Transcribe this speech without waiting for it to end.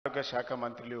ఆరోగ్య శాఖ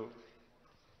మంత్రులు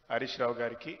హరీష్ రావు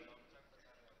గారికి,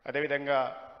 అదేవిధంగా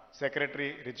సెక్రటరీ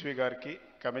రిజ్వీ గారికి,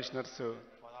 కమిషనర్స్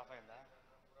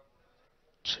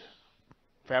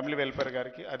ఫ్యామిలీ వెల్ఫేర్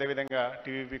గారికి, అదేవిధంగా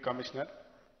TVP commissioner,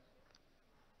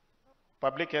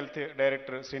 public health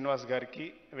director Srinivas గారికి,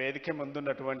 వేదిక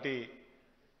ముందున్నటువంటి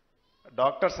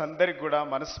డాక్టర్స్ అందరికి కూడా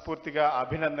మనస్ఫూర్తిగా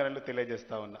అభినందనలు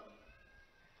తెలియజేస్తా ఉన్నా.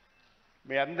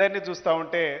 మీ అందరినీ చూస్తూ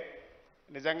ఉంటే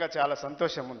నిజంగా చాలా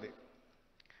సంతోషం ఉంది.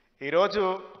 ఈరోజు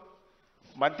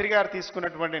మంత్రి గారు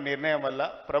తీసుకున్నటువంటి నిర్ణయం వల్ల,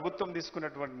 ప్రభుత్వం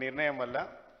తీసుకున్నటువంటి నిర్ణయం వల్ల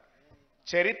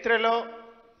చరిత్రలో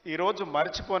ఈరోజు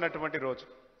మర్చిపోనటువంటి రోజు.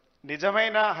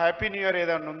 నిజమైన హ్యాపీ న్యూ ఇయర్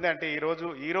ఏదైనా ఉంది అంటే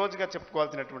ఈ రోజుగా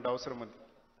చెప్పుకోవాల్సినటువంటి అవసరం ఉంది.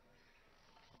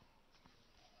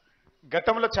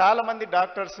 గతంలో చాలామంది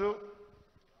డాక్టర్సు,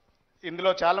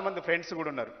 ఇందులో చాలామంది ఫ్రెండ్స్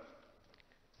కూడా ఉన్నారు,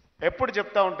 ఎప్పుడు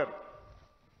చెప్తా ఉంటారు,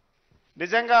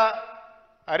 నిజంగా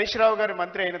హరీష్ రావు గారి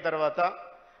మంత్రి అయిన తర్వాత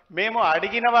మేము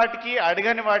అడిగిన వాటికి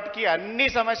అడగని వాటికి అన్ని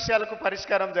సమస్యలకు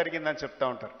పరిష్కారం జరిగిందని చెప్తా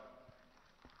ఉంటారు.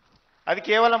 అది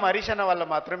కేవలం హరీష్ అన్న వల్ల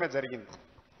మాత్రమే జరిగింది.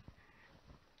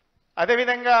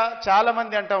 అదేవిధంగా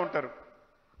చాలామంది అంటూ ఉంటారు,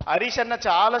 హరీష్ అన్న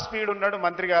చాలా స్పీడ్ ఉన్నాడు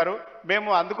మంత్రి గారు,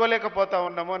 మేము అందుకోలేకపోతా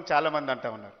ఉన్నాము అని చాలామంది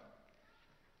అంటూ ఉన్నారు.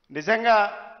 నిజంగా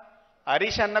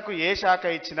హరీష్ అన్నకు ఏ శాఖ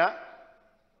ఇచ్చినా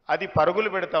అది పరుగులు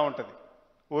పెడతా ఉంటుంది,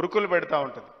 ఉరుకులు పెడతా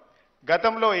ఉంటుంది.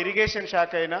 గతంలో ఇరిగేషన్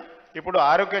శాఖ అయినా, ఇప్పుడు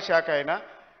ఆరోగ్య శాఖ అయినా,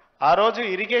 ఆ రోజు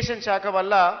ఇరిగేషన్ శాఖ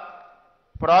వల్ల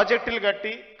ప్రాజెక్టులు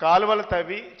కట్టి, కాలువలు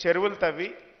తవ్వి, చెరువులు తవ్వి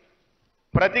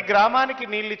ప్రతి గ్రామానికి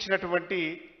నీళ్ళు ఇచ్చినటువంటి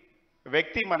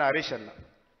వ్యక్తి మన హరీష్ అన్న.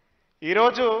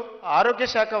 ఈరోజు ఆరోగ్య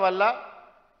శాఖ వల్ల,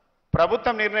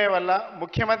 ప్రభుత్వం నిర్ణయం వల్ల,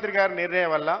 ముఖ్యమంత్రి గారి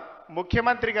నిర్ణయం వల్ల,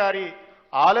 ముఖ్యమంత్రి గారి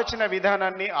ఆలోచన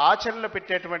విధానాన్ని ఆచరణలో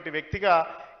పెట్టేటువంటి వ్యక్తిగా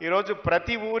ఈరోజు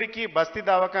ప్రతి ఊరికి బస్తీ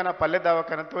దవాఖానా, పల్లె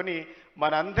దవాఖానాతోని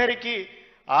మనందరికీ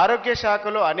ఆరోగ్య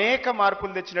శాఖలో అనేక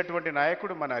మార్పులు తెచ్చినటువంటి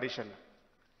నాయకుడు మన హరీష్ అన్న.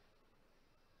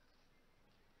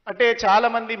 అంటే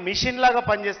చాలామంది మిషన్ లాగా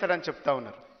పనిచేస్తాడని చెప్తా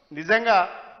ఉన్నారు. నిజంగా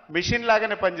మిషన్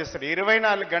లాగానే పనిచేస్తాడు.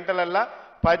 24 గంటలల్లా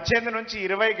 18 నుంచి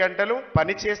 20 గంటలు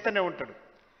పని చేస్తూనే ఉంటాడు.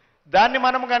 దాన్ని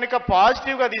మనం కనుక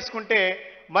పాజిటివ్గా తీసుకుంటే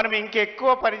మనం ఇంకెక్కువ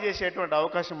పని చేసేటువంటి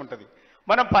అవకాశం ఉంటుంది.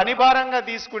 మనం పని భారంగా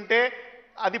తీసుకుంటే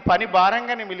అది పని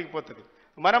భారంగానే మిగిలిపోతుంది.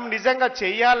 మనం నిజంగా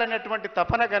చేయాలనేటువంటి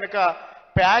తపన కనుక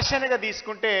ప్యాషన్గా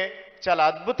తీసుకుంటే చాలా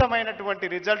అద్భుతమైనటువంటి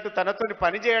రిజల్ట్ తనతో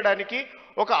పని చేయడానికి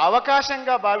ఒక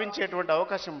అవకాశంగా భావించేటువంటి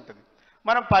అవకాశం ఉంటుంది.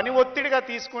 మనం పని ఒత్తిడిగా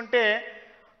తీసుకుంటే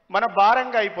మనం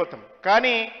భారంగా అయిపోతాం.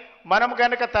 కానీ మనం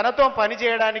కనుక తనతో పని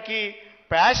చేయడానికి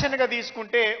ప్యాషన్గా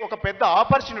తీసుకుంటే ఒక పెద్ద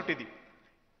ఆపర్చునిటీ ఇది.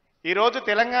 ఈరోజు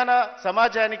తెలంగాణ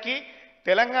సమాజానికి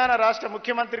తెలంగాణ రాష్ట్ర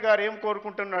ముఖ్యమంత్రి గారు ఏం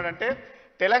కోరుకుంటున్నాడంటే,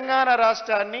 తెలంగాణ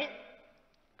రాష్ట్రాన్ని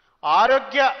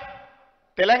ఆరోగ్య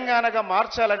తెలంగాణగా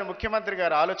మార్చాలని ముఖ్యమంత్రి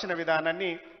గారి ఆలోచన విధానాన్ని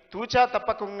తూచా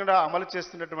తప్పకుండా అమలు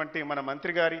చేస్తున్నటువంటి మన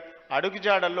మంత్రి గారి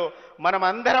అడుగుజాడల్లో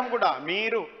మనమందరం కూడా,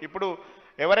 మీరు ఇప్పుడు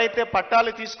ఎవరైతే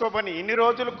పట్టాలు తీసుకోబని ఇన్ని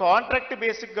రోజులు కాంట్రాక్ట్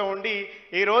బేసిక్గా ఉండి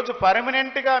ఈరోజు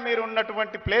పర్మనెంట్గా మీరు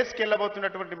ఉన్నటువంటి ప్లేస్కి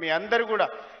వెళ్ళబోతున్నటువంటి మీ అందరూ కూడా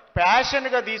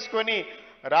ప్యాషన్గా తీసుకొని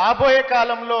రాబోయే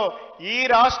కాలంలో ఈ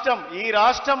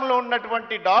రాష్ట్రంలో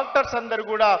ఉన్నటువంటి డాక్టర్స్ అందరూ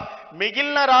కూడా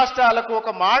మిగిలిన రాష్ట్రాలకు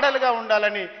ఒక మోడల్గా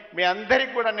ఉండాలని మీ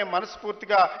అందరికీ కూడా నేను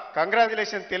మనస్ఫూర్తిగా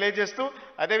కంగ్రాచులేషన్ తెలియజేస్తూ,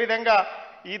 అదేవిధంగా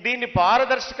దీన్ని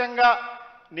పారదర్శకంగా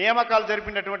నియామకాలు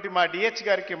జరిపినటువంటి మా డిహెచ్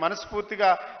గారికి మనస్ఫూర్తిగా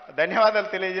ధన్యవాదాలు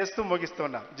తెలియజేస్తూ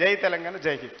ముగిస్తున్నా. జై తెలంగాణ,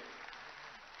 జై హింద్.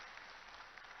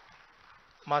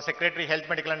 మా secretary health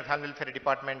medical and family welfare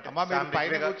department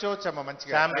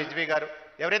Shyam Rizvi గారు,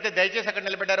 ఎవరైతే దయచేసి అక్కడ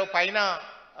నిలబడ్డారో పైన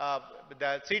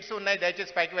సీట్స్ ఉన్నాయి,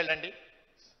 దయచేసి పైకి వెళ్ళండి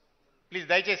ప్లీజ్.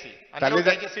 దయచేసి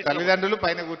తల్లిదండ్రులు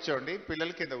పైన కూర్చోండి,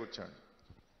 పిల్లలు కింద కూర్చోండి.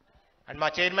 అండ్ మా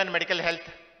chairman medical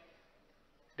health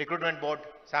recruitment board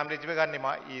Shyam Rizvi గారిని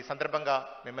ఈ సందర్భంగా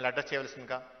మిమ్మల్ని అడ్రస్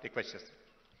చేయవలసిందిగా రిక్వెస్ట్ చేస్తాను.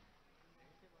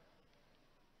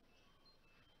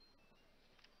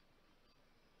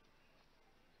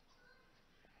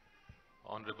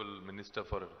 Honorable Minister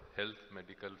for Health,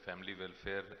 Medical, Family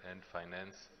Welfare and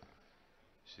Finance,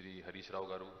 Shri Harish Rao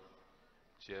Garu,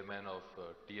 Chairman of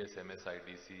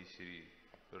TSMSIDC, Shri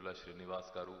Rulla Srinivas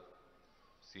Garu,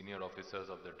 Senior Officers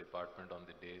of the Department on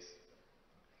the days,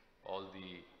 all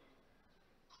the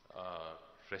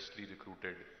freshly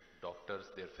recruited doctors,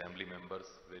 their family members,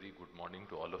 very good morning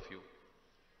to all of you.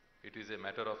 It is a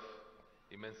matter of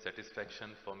immense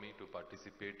satisfaction for me to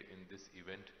participate in this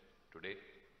event today.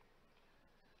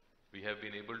 We have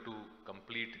been able to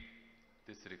complete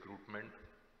this recruitment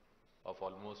of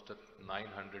almost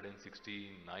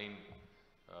 969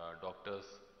 doctors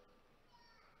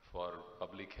for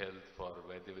public health, for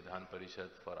Vaidya Vidhan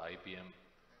Parishad, for IPM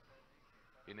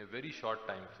in a very short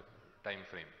time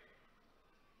frame.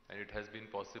 And it has been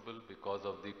possible because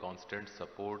of the constant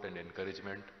support and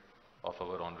encouragement of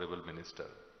our Honorable Minister.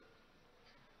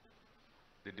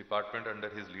 The department under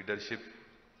his leadership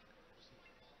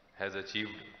has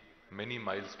achieved many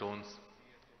milestones.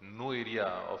 No area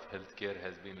of healthcare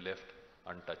has been left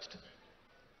untouched.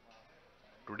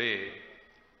 Today,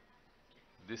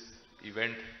 this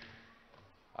event,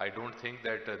 I don't think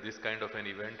that this kind of an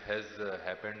event has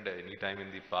happened any time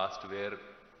in the past, where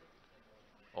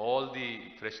all the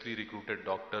freshly recruited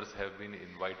doctors have been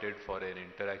invited for an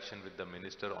interaction with the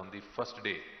minister on the first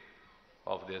day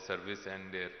of their service,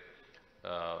 and their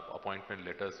appointment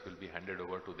letters will be handed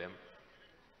over to them.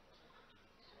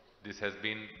 This has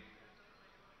been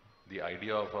the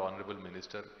idea of our Honorable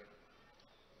Minister.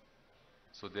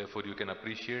 So therefore you can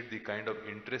appreciate the kind of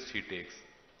interest he takes,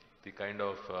 the kind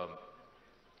of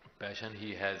passion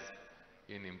he has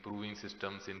in improving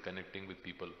systems, in connecting with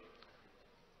people.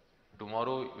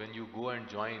 Tomorrow when you go and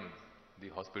join the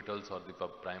hospitals or the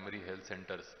primary health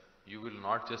centers, you will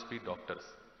not just be doctors,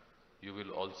 you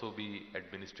will also be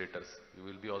administrators, you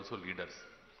will be also leaders.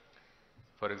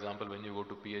 For example, when you go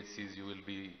to PHCs, you will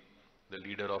be the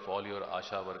leader of all your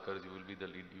ASHA workers, you will be the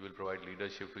lead, you will provide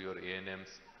leadership to your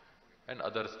ANMs and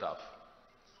other staff.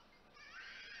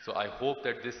 So I hope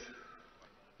that this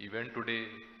event today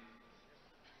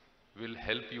will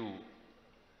help you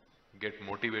get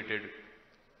motivated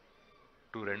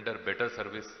to render better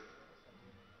service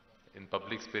in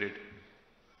public spirit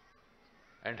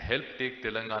and help take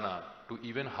Telangana to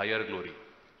even higher glory.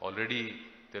 Already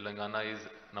Telangana is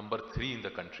number 3 in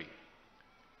the country,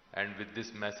 and with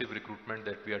this massive recruitment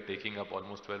that we are taking up,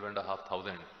 almost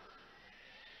 12,500,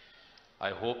 I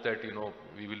hope that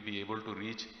we will be able to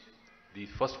reach the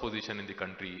first position in the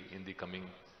country in the coming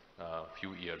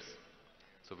few years.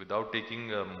 So without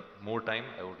taking more time,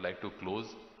 I would like to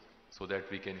close so that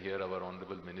we can hear our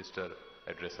Honorable Minister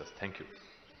address us. Thank you.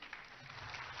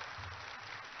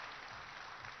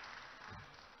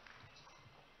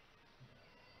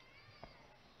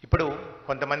 ఇప్పుడు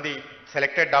కొంతమంది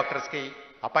selected డాక్టర్స్కి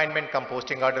appointment come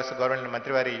posting orders government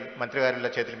మంత్రివారిల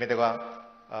చేతుల మీదుగా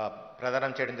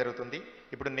ప్రదానం చేయడం జరుగుతుంది.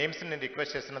 ఇప్పుడు names నేను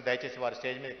రిక్వెస్ట్ చేస్తున్నాను, దయచేసి వారి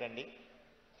స్టేజ్ మీదకి రండి.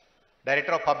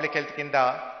 డైరెక్టర్ ఆఫ్ పబ్లిక్ హెల్త్ కింద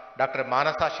doctor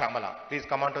Manasa Shyamala, please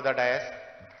come on to the dais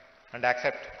and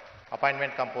accept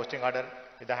appointment come posting order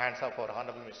with the hands of our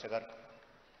Honorable Minister Garu.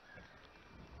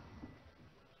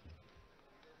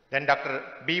 Then Dr.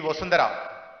 B. Vasundhara,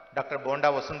 Dr. Bonda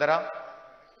Vasundhara,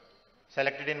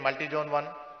 selected in multi-zone 1.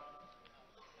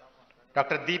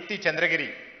 Dr. Deepthi Chandragiri.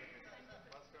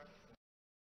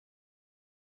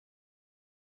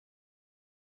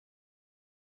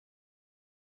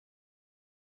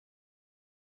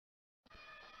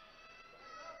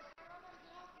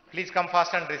 Please come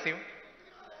fast and receive.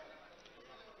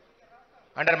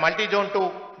 Under multi-zone 2,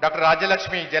 Dr.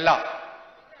 Rajalakshmi Jella.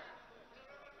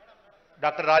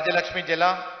 Dr. Rajalakshmi Jella.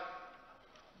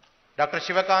 Dr.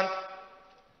 Shivakant.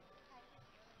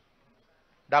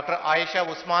 Dr. Aisha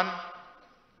Usman.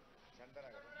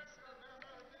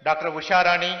 Dr. Usha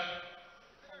Rani.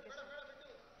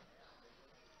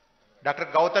 Dr.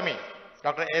 Gautami.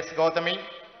 Dr. S. Gautami.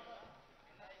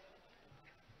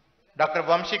 Dr.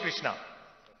 Vamshi Krishna.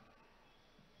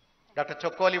 Dr.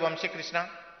 Chokkoli Vamshi Krishna.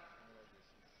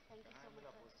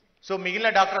 So మిగిలిన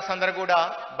doctors అందరూ కూడా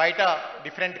బయట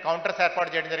different counters ఏర్పాటు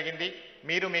చేయడం జరిగింది.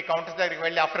 మీరు మీ counters దగ్గరికి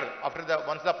వెళ్ళి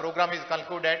once the program is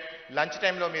concluded, lunch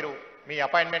టైంలో మీరు మీ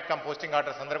అపాయింట్మెంట్ కమ్ పోస్టింగ్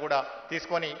ఆర్డర్స్ అందరూ కూడా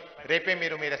తీసుకొని రేపే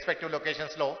మీరు మీ రెస్పెక్టివ్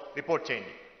లొకేషన్స్లో రిపోర్ట్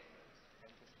చేయండి.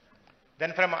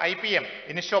 Then from IPM,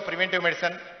 institute of preventive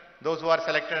medicine, those who are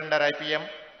selected under IPM,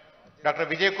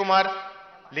 doctor Vijay Kumar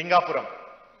Lingapuram.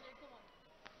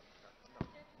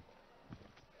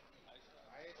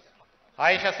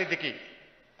 Ayesha Siddiqui.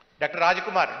 Dr.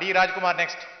 Rajkumar, D. Rajkumar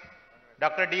next.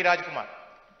 Dr. D. Rajkumar.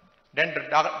 Then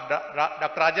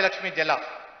Dr. Rajalakshmi Jella.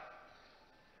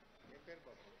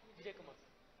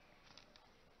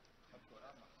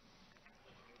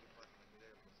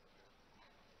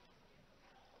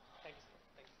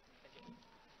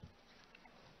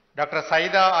 Dr.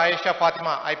 Saida Aisha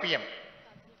Fatima, IPM.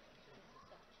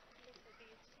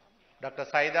 Dr.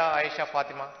 Saida Aisha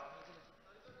Fatima.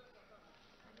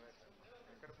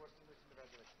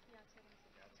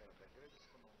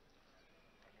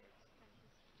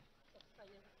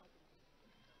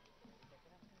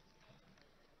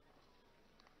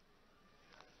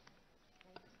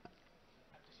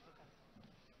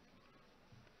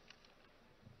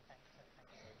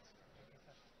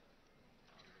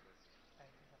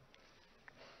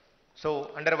 So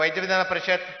under Vaidya Vidhana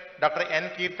Parishad, Dr.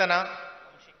 N. Kirtana,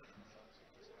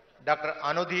 Dr.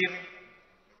 Anudhir,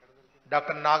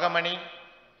 Dr. Nagamani,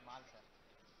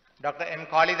 Dr. M.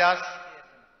 Kalidas,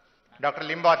 Dr.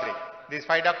 Limbadri. These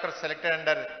 5 doctors selected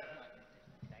under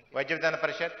Vaidya Vidhana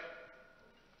Parishad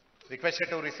requested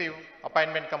to receive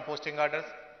appointment cum posting orders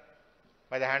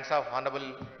by the hands of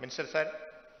Honorable Minister Sir.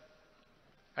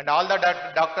 And all the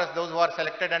doctors, those who are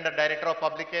selected under Director of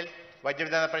Public Health, Vaidya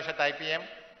Vidhana Parishad IPM,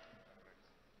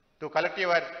 to collect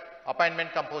your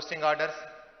appointment cum posting orders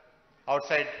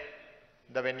outside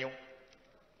the venue.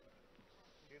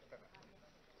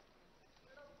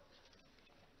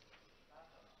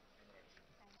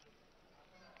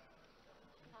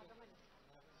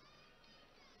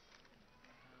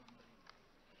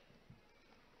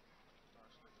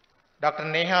 Dr.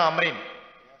 Neha Amrin,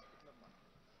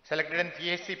 selected in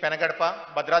PHC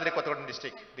Penagadpa, Bhadradri Kottagudem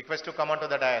district. Request to come onto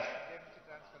the dais.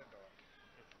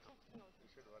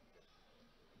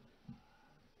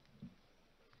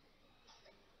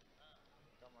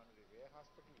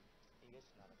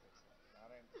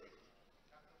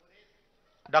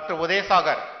 Dr. Uday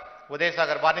Sagar,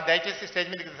 వారిని దయచేసి stage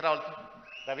మీదకి తీసుకురావాల్సింది.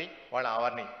 రవి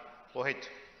వారిని OH.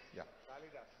 Yeah.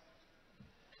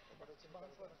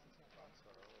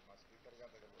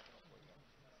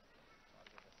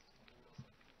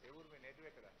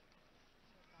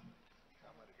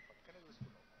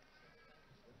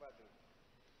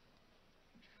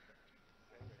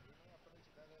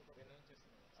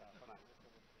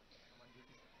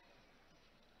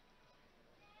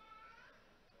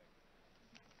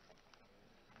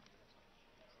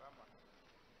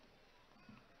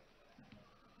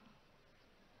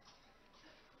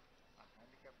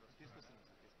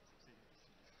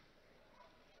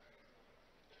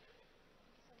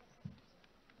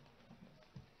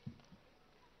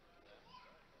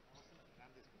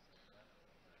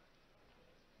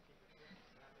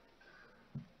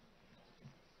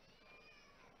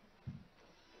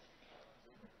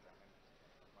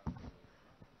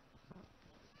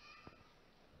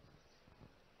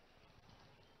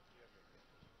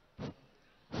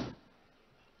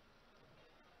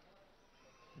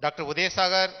 Dr. Uday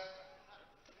Sagar,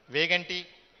 Veganti.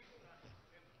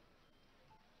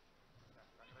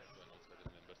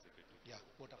 Yeah,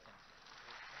 vote of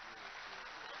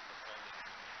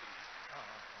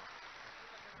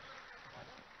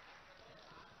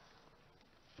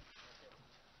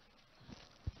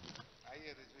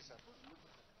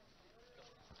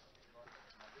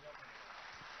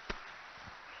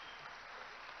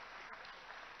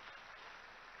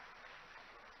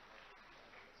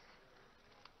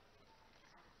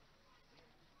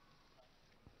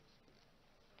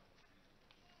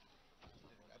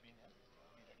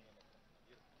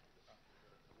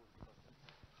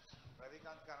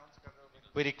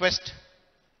We request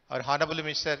our Honorable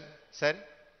Minister, Sir,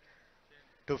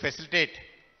 to facilitate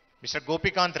Mr.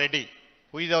 Gopikant Reddy,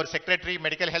 who is our Secretary,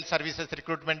 Medical Health Services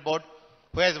Recruitment Board,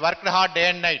 who has worked hard day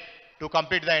and night to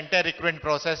complete the entire recruitment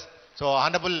process. So,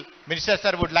 Honorable Minister,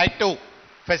 Sir, would like to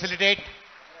facilitate.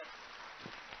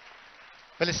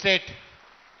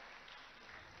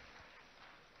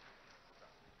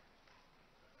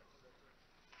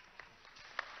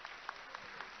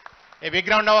 A big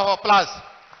round of applause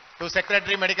to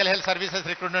Secretary Medical Health Services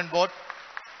Recruitment Board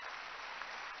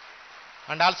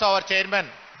and also our Chairman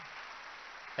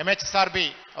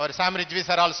MHSRB, our Sam Rijvi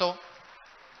sir also.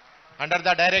 Under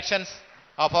the directions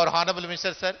of our Honorable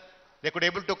Minister Sir, they could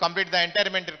able to complete the entire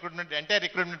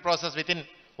recruitment process within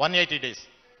 180 days.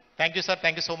 Thank you, sir.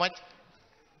 Thank you so much.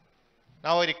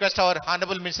 Now I request our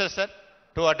Honorable Minister Sir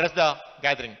to address the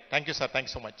gathering. Thank you, sir. Thank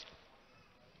you so much.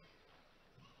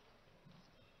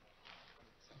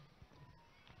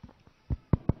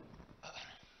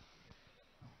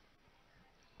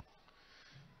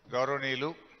 గౌరవనీయులు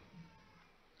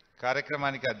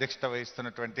కార్యక్రమానికి అధ్యక్షత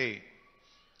వహిస్తున్నటువంటి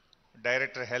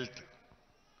director health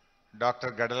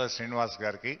doctor గడల శ్రీనివాస్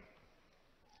గారికి,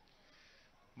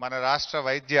 మన రాష్ట్ర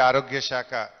వైద్య ఆరోగ్య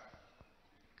శాఖ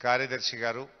కార్యదర్శి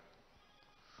గారు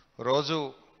రోజు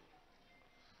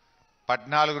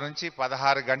 14 నుంచి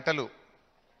 16 గంటలు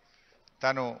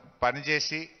తను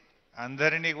పనిచేసి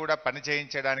అందరినీ కూడా పని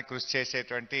చేయించడానికి కృషి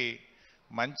చేసేటువంటి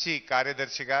మంచి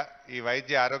కార్యదర్శిగా ఈ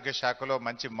వైద్య ఆరోగ్య శాఖలో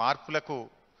మంచి మార్పులకు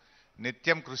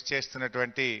నిత్యం కృషి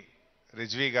చేస్తున్నటువంటి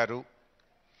రిజ్వీ గారు,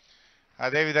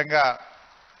 అదేవిధంగా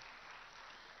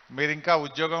మీరు ఇంకా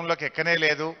ఉద్యోగంలోకి ఎక్కనే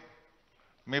లేదు,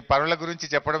 మీ పనుల గురించి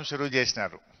చెప్పడం షురూ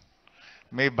చేసినారు.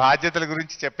 మీ బాధ్యతల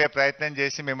గురించి చెప్పే ప్రయత్నం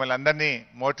చేసి మిమ్మల్ని అందరినీ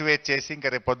మోటివేట్ చేసి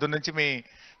ఇంకా రేపు పొద్దున్న నుంచి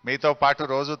మీతో పాటు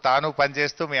రోజు తాను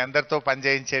పనిచేస్తూ మీ అందరితో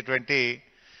పనిచేయించేటువంటి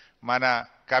మన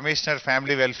కమిషనర్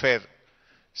ఫ్యామిలీ వెల్ఫేర్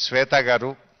శ్వేత గారు,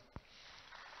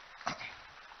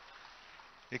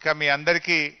 ఇక మీ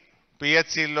అందరికీ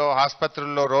పిహెచ్సిల్లో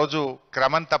ఆసుపత్రుల్లో రోజు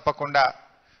క్రమం తప్పకుండా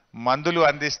మందులు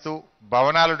అందిస్తూ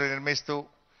భవనాలు నిర్మిస్తూ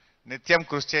నిత్యం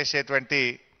కృషి చేసేటువంటి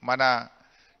మన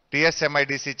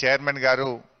టిఎస్ఎంఐడిసి చైర్మన్ గారు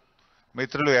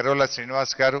మిత్రులు ఎర్రోల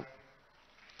శ్రీనివాస్ గారు,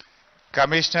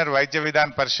 కమిషనర్ వైద్య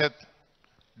విధాన్ పరిషత్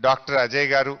డాక్టర్ అజయ్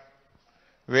గారు,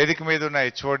 వేదిక మీద ఉన్న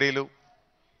హెచ్ఓడీలు,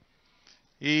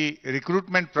 ఈ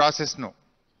రిక్రూట్మెంట్ ప్రాసెస్ను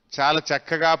చాలా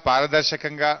చక్కగా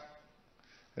పారదర్శకంగా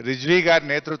రిజ్వీ గారి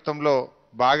నేతృత్వంలో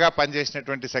బాగా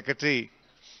పనిచేసినటువంటి సెక్రటరీ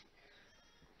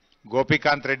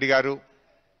గోపీకాంత్ రెడ్డి గారు,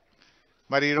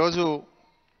 మరి ఈరోజు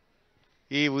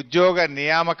ఈ ఉద్యోగ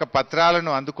నియామక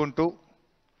పత్రాలను అందుకుంటూ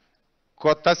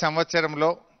కొత్త సంవత్సరంలో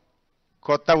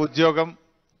కొత్త ఉద్యోగం,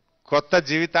 కొత్త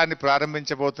జీవితాన్ని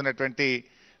ప్రారంభించబోతున్నటువంటి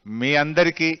మీ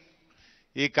అందరికీ,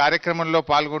 ఈ కార్యక్రమంలో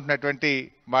పాల్గొంటున్నటువంటి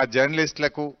మా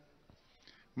జర్నలిస్టులకు,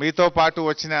 మీతో పాటు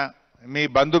వచ్చిన మీ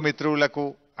బంధుమిత్రులకు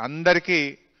అందరికీ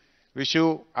wish you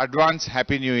advance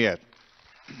happy new year.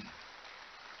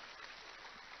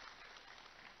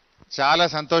 చాలా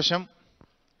సంతోషం.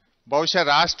 బహుశా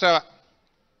రాష్ట్ర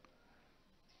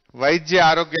వైద్య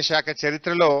ఆరోగ్య శాఖ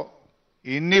చరిత్రలో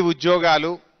ఇన్ని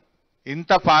ఉద్యోగాలు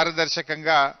ఇంత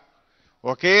పారదర్శకంగా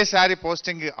ఒకేసారి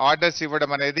పోస్టింగ్ ఆర్డర్స్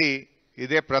ఇవ్వడం అనేది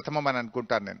ఇదే ప్రథమం అని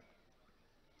అనుకుంటాను నేను.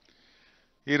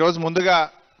 ఈరోజు ముందుగా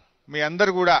మీ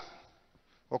అందరూ కూడా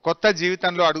ఒక కొత్త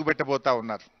జీవితంలో అడుగుపెట్టబోతా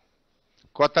ఉన్నారు.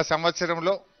 కొత్త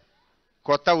సంవత్సరంలో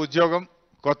కొత్త ఉద్యోగం,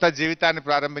 కొత్త జీవితాన్ని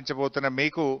ప్రారంభించబోతున్న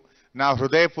మీకు నా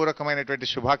హృదయపూర్వకమైనటువంటి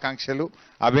శుభాకాంక్షలు,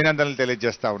 అభినందనలు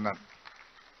తెలియజేస్తా ఉన్నాను.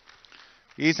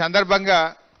 ఈ సందర్భంగా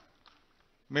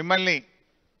మిమ్మల్ని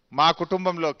మా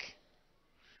కుటుంబంలోకి,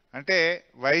 అంటే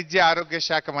వైద్య ఆరోగ్య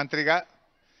శాఖ మంత్రిగా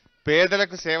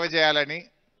పేదలకు సేవ చేయాలని,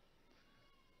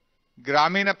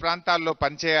 గ్రామీణ ప్రాంతాల్లో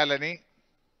పనిచేయాలని,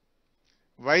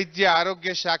 వైద్య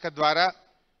ఆరోగ్య శాఖ ద్వారా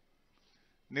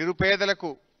నిరుపేదలకు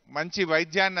మంచి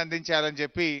వైద్యాన్ని అందించాలని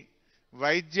చెప్పి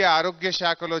వైద్య ఆరోగ్య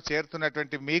శాఖలో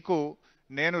చేరుతున్నటువంటి మీకు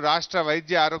నేను రాష్ట్ర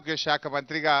వైద్య ఆరోగ్య శాఖ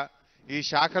మంత్రిగా ఈ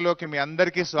శాఖలోకి మీ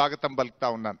అందరికీ స్వాగతం పలుకుతా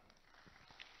ఉన్నాను.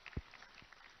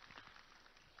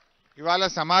 ఇవాళ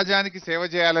సమాజానికి సేవ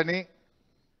చేయాలని,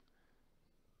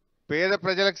 పేద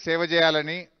ప్రజలకు సేవ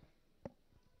చేయాలని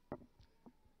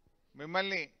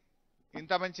మిమ్మల్ని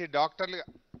ఇంత మంచి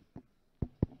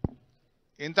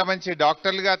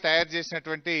డాక్టర్లుగా తయారు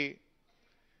చేసినటువంటి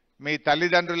మీ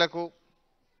తల్లిదండ్రులకు,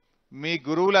 మీ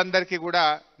గురువులందరికీ కూడా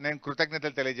నేను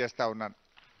కృతజ్ఞతలు తెలియజేస్తా ఉన్నాను.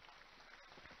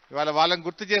 ఇవాళ వాళ్ళని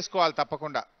గుర్తు చేసుకోవాలి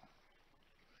తప్పకుండా.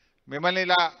 మిమ్మల్ని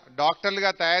ఇలా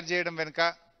డాక్టర్లుగా తయారు చేయడం వెనుక,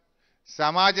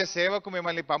 సమాజ సేవకు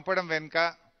మిమ్మల్ని పంపడం వెనుక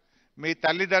మీ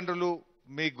తల్లిదండ్రులు,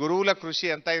 మీ గురువుల కృషి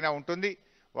ఎంతైనా ఉంటుంది.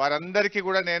 వారందరికీ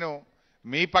కూడా నేను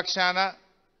మీ పక్షాన,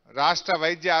 రాష్ట్ర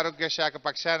వైద్య ఆరోగ్య శాఖ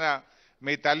పక్షాన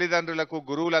మీ తల్లిదండ్రులకు,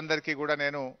 గురువులందరికీ కూడా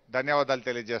నేను ధన్యవాదాలు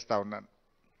తెలియజేస్తా ఉన్నాను.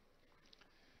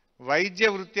 వైద్య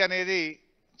వృత్తి అనేది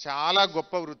చాలా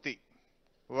గొప్ప వృత్తి.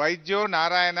 వైద్యో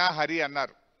నారాయణ హరి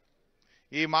అన్నారు.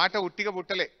 ఈ మాట ఉట్టిగా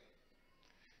పుట్టలే.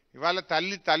 ఇవాళ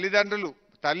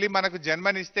తల్లి మనకు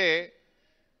జన్మనిస్తే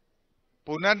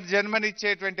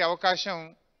పునర్జన్మనిచ్చేటువంటి అవకాశం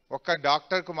ఒక్క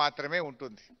డాక్టర్కు మాత్రమే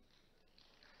ఉంటుంది.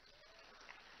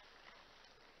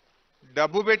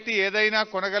 డబ్బు పెట్టి ఏదైనా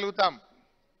కొనగలుగుతాం,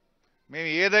 మేము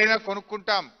ఏదైనా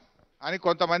కొనుక్కుంటాం అని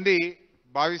కొంతమంది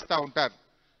భావిస్తూ ఉంటారు.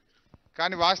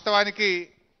 కానీ వాస్తవానికి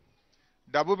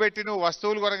డబ్బు పెట్టి నువ్వు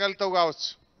వస్తువులు కొనగలుగుతావు కావచ్చు,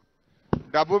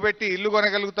 డబ్బు పెట్టి ఇల్లు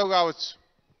కొనగలుగుతావు కావచ్చు,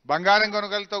 బంగారం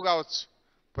కొనగలుగుతావు కావచ్చు,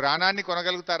 ప్రాణాన్ని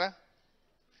కొనగలుగుతారా?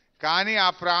 కానీ ఆ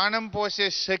ప్రాణం పోసే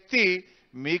శక్తి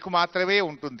మీకు మాత్రమే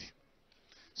ఉంటుంది.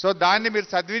 సో దాన్ని మీరు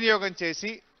సద్వినియోగం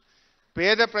చేసి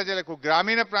పేద ప్రజలకు,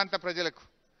 గ్రామీణ ప్రాంత ప్రజలకు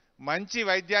మంచి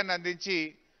వైద్యాన్ని అందించి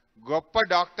గొప్ప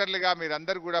డాక్టర్లుగా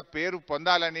మీరందరూ కూడా పేరు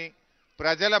పొందాలని,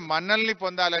 ప్రజల మన్నల్ని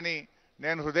పొందాలని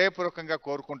నేను హృదయపూర్వకంగా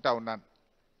కోరుకుంటా ఉన్నాను.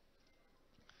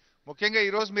 ముఖ్యంగా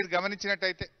ఈరోజు మీరు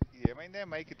గమనించినట్టయితే, ఏమైందే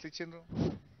మైక్ ఇట్లా ఇచ్చిండ్రు,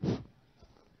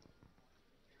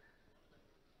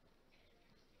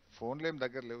 ఫోన్లు ఏం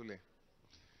దగ్గర లేవులే.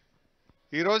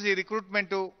 ఈరోజు ఈ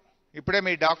రిక్రూట్మెంటు ఇప్పుడే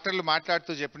మీ డాక్టర్లు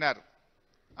మాట్లాడుతూ చెప్పినారు,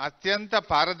 అత్యంత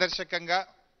పారదర్శకంగా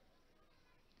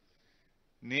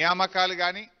నియామకాలు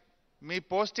కానీ మీ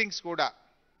పోస్టింగ్స్ కూడా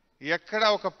ఎక్కడ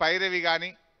ఒక పైరవి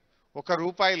కానీ ఒక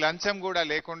రూపాయి లంచం కూడా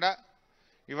లేకుండా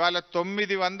ఇవాళ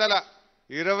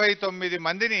 929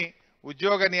 మందిని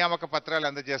ఉద్యోగ నియామక పత్రాలు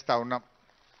అందజేస్తా ఉన్నాం.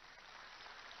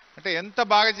 అంటే ఎంత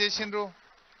బాగా చేసిండ్రు.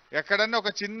 ఎక్కడన్నా ఒక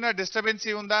చిన్న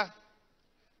డిస్టర్బెన్సీ ఉందా?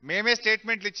 మేమే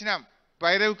స్టేట్మెంట్లు ఇచ్చినాం,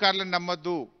 పైరవికారులను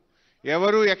నమ్మొద్దు,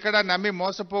 ఎవరు ఎక్కడ నమ్మి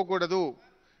మోసపోకూడదు.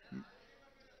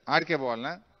 ఆడికే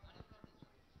పోవాలనా?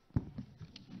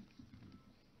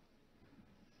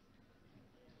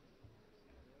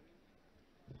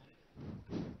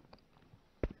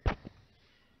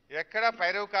 ఎక్కడ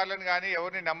పైరవికారులను కానీ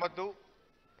ఎవరిని నమ్మొద్దు,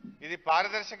 ఇది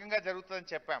పారదర్శకంగా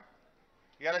జరుగుతుందని చెప్పాం.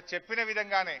 ఇలా చెప్పిన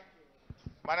విధంగానే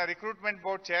మన రిక్రూట్మెంట్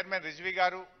బోర్డు చైర్మన్ రిజ్వీ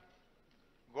గారు,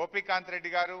 గోపీకాంత్ రెడ్డి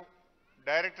గారు,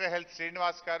 డైరెక్టర్ హెల్త్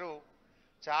శ్రీనివాస్ గారు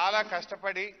చాలా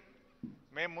కష్టపడి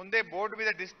మేము ముందే బోర్డు మీద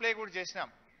డిస్ప్లే కూడా చేసినాం.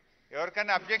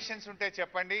 ఎవరికైనా అబ్జెక్షన్స్ ఉంటే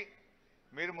చెప్పండి,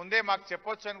 మీరు ముందే మాకు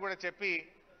చెప్పొచ్చు అని కూడా చెప్పి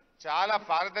చాలా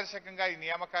పారదర్శకంగా ఈ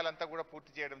నియామకాలంతా కూడా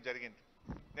పూర్తి చేయడం జరిగింది.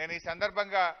 నేను ఈ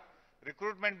సందర్భంగా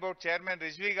రిక్రూట్మెంట్ బోర్డు చైర్మన్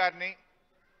రిజ్వీ గారిని,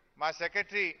 మా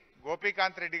సెక్రటరీ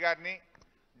గోపీకాంత్ రెడ్డి గారిని,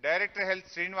 డైరెక్టర్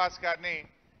హెల్త్ శ్రీనివాస్ గారిని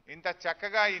ఇంత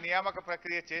చక్కగా ఈ నియామక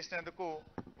ప్రక్రియ చేసినందుకు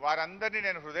వారందరినీ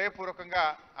నేను హృదయపూర్వకంగా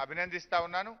అభినందిస్తా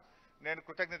ఉన్నాను. నేను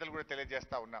కృతజ్ఞతలు కూడా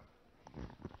తెలియజేస్తా ఉన్నాను.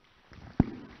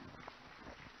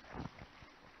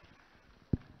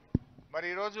 మరి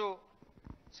ఈరోజు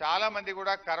చాలా మంది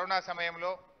కూడా కరోనా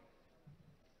సమయంలో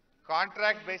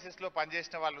కాంట్రాక్ట్ బేసిస్లో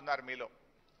పనిచేసిన వాళ్ళు ఉన్నారు మీలో.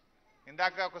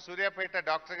 ఇందాక ఒక సూర్యాపేట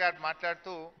డాక్టర్ గారు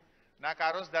మాట్లాడుతూ నాకు ఆ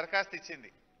రోజు దరఖాస్తు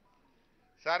ఇచ్చింది.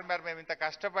 సార్ మరి మేము ఇంత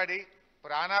కష్టపడి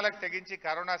ప్రాణాలకు తెగించి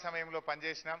కరోనా సమయంలో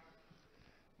పనిచేసినాం,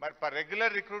 మరి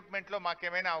రెగ్యులర్ రిక్రూట్మెంట్లో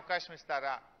మాకేమైనా అవకాశం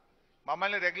ఇస్తారా,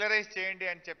 మమ్మల్ని రెగ్యులరైజ్ చేయండి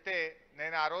అని చెప్తే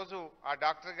నేను ఆ రోజు ఆ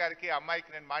డాక్టర్ గారికి అమ్మాయికి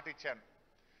నేను మాట ఇచ్చాను.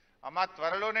 అమ్మ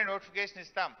త్వరలోనే నోటిఫికేషన్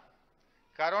ఇస్తాం,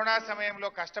 కరోనా సమయంలో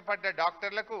కష్టపడ్డ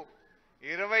డాక్టర్లకు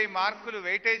 20 మార్కులు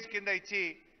వెయిటేజ్ కింద ఇచ్చి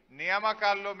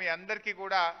నియామకాల్లో మీ అందరికీ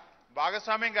కూడా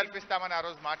భాగస్వామ్యం కల్పిస్తామని ఆ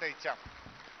రోజు మాట ఇచ్చాం.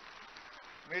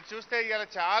 మీరు చూస్తే ఇవాళ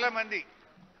చాలా మంది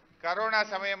కరోనా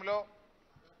సమయంలో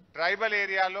ట్రైబల్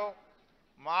ఏరియాలో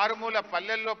మారుమూల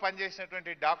పల్లెల్లో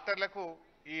పనిచేసినటువంటి డాక్టర్లకు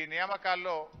ఈ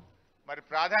నియామకాల్లో మరి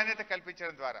ప్రాధాన్యత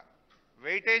కల్పించడం ద్వారా,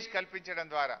 వెయిటేజ్ కల్పించడం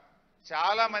ద్వారా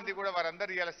చాలా మంది కూడా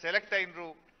వారందరూ ఇలా సెలెక్ట్ అయినరు,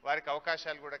 వారికి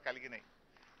అవకాశాలు కూడా కలిగినాయి.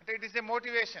 అంటే ఇట్ ఈస్ ఏ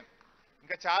మోటివేషన్.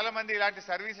 ఇంకా చాలా మంది ఇలాంటి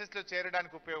సర్వీసెస్లో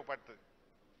చేరడానికి ఉపయోగపడుతుంది.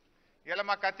 ఇలా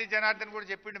మా కత్తి జనార్దన్ కూడా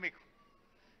చెప్పిండు మీకు,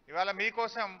 ఇవాళ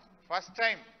మీకోసం ఫస్ట్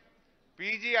టైం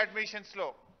పీజీ అడ్మిషన్స్లో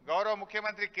గౌరవ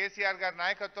ముఖ్యమంత్రి కేసీఆర్ గారి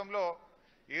నాయకత్వంలో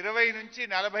 20 నుంచి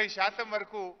 40%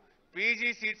 వరకు పీజీ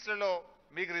సీట్స్లలో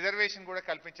మీకు రిజర్వేషన్ కూడా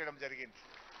కల్పించడం జరిగింది.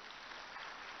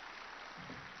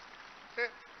 అంటే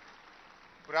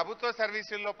ప్రభుత్వ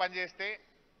సర్వీసుల్లో పనిచేస్తే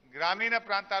గ్రామీణ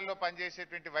ప్రాంతాల్లో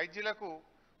పనిచేసేటువంటి వైద్యులకు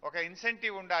ఒక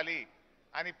ఇన్సెంటివ్ ఉండాలి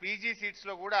అని పీజీ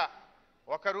సీట్స్లో కూడా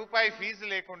 ₹1 ఫీజు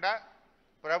లేకుండా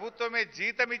ప్రభుత్వమే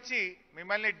జీతం ఇచ్చి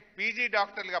మిమ్మల్ని పీజీ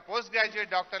డాక్టర్లుగా, పోస్ట్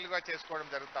గ్రాడ్యుయేట్ డాక్టర్లుగా చేసుకోవడం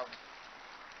జరుగుతూ ఉంది.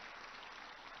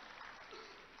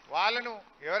 వాళ్ళను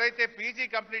ఎవరైతే పీజీ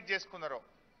కంప్లీట్ చేసుకున్నారో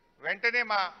వెంటనే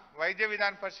మా వైద్య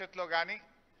విధాన పరిషత్లో కానీ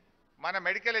మన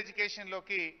మెడికల్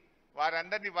ఎడ్యుకేషన్లోకి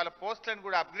వారందరినీ వాళ్ళ పోస్టులను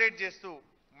కూడా అప్గ్రేడ్ చేస్తూ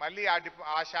మళ్ళీ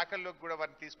ఆ శాఖల్లోకి కూడా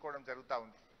వారిని తీసుకోవడం జరుగుతూ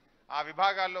ఉంది, ఆ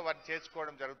విభాగాల్లో వారిని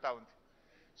చేర్చుకోవడం జరుగుతూ ఉంది.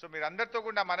 సో మీరందరితో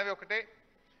కూడా మనవి ఒకటే,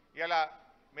 ఇలా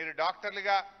మీరు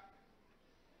డాక్టర్లుగా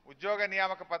ఉద్యోగ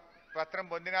నియామక పత్రం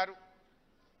పొందినారు.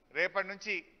 రేపటి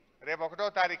నుంచి రేపు 1వ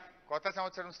తారీఖు కొత్త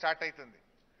సంవత్సరం స్టార్ట్ అవుతుంది.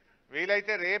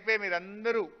 వీలైతే రేపే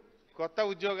మీరందరూ కొత్త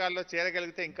ఉద్యోగాల్లో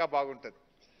చేరగలిగితే ఇంకా బాగుంటుంది.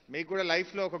 మీకు కూడా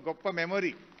లైఫ్లో ఒక గొప్ప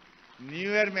memory,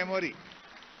 new year memory.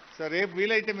 So రేపు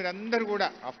వీలైతే మీరందరూ కూడా,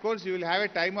 of course you will have a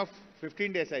time of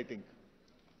 15 days, I think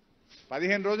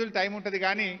 15 రోజులు టైం ఉంటుంది.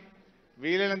 కానీ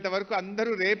వీలైనంత వరకు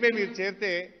అందరూ రేపే మీరు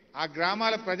చేరితే ఆ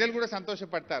గ్రామాల ప్రజలు కూడా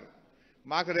సంతోషపడతారు.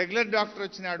 మాకు రెగ్యులర్ డాక్టర్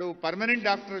వచ్చినాడు, పర్మనెంట్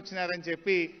డాక్టర్ వచ్చినారని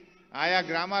చెప్పి ఆయా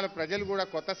గ్రామాల ప్రజలు కూడా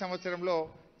కొత్త సంవత్సరంలో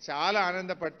చాలా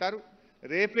ఆనందపడతారు.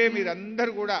 రేపే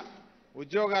మీరందరూ కూడా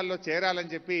ఉద్యోగాల్లో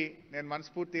చేరాలని చెప్పి నేను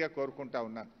మనస్ఫూర్తిగా కోరుకుంటా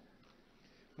ఉన్నాను.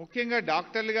 ముఖ్యంగా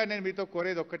డాక్టర్లుగా నేను మీతో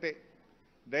కోరేది ఒక్కటే,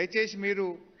 దయచేసి మీరు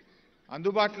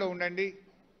అందుబాటులో ఉండండి,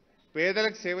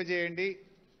 పేదలకు సేవ చేయండి.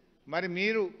 మరి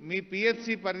మీరు మీ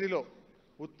పిహెచ్సి పరిధిలో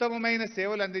ఉత్తమమైన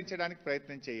సేవలు అందించడానికి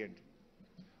ప్రయత్నం చేయండి.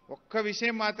 ఒక్క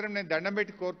విషయం మాత్రం నేను దండం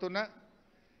పెట్టి కోరుతున్నా,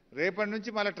 రేపటి నుంచి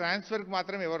మళ్ళీ ట్రాన్స్ఫర్కి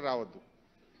మాత్రం ఎవరు రావద్దు.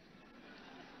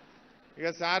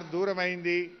 ఇక సార్ దూరం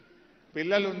అయింది,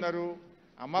 పిల్లలు ఉన్నారు,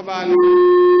 అమ్మ బాగాలేదు,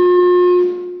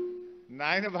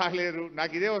 నాయన బాగలేరు,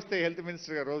 నాకు ఇదే వస్తాయి హెల్త్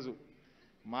మినిస్టర్గా రోజు.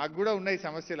 మాకు కూడా ఉన్నాయి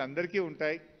సమస్యలు, అందరికీ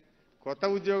ఉంటాయి. కొత్త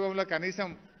ఉద్యోగంలో కనీసం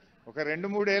ఒక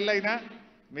 2-3 ఏళ్ళైనా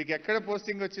మీకు ఎక్కడ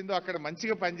పోస్టింగ్ వచ్చిందో అక్కడ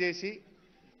మంచిగా పనిచేసి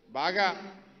బాగా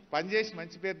పనిచేసి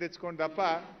మంచి పేరు తెచ్చుకోండి తప్ప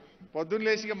పొద్దున్న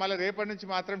లేచిగా మళ్ళీ రేపటి నుంచి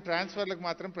మాత్రం ట్రాన్స్ఫర్లకు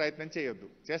మాత్రం ప్రయత్నం చేయొద్దు.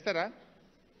 చేస్తారా?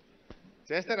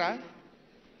 చేస్తారా?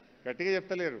 గట్టిగా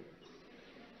చెప్తలేరు.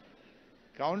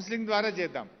 కౌన్సిలింగ్ ద్వారా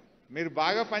చేద్దాం. మీరు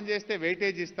బాగా పనిచేస్తే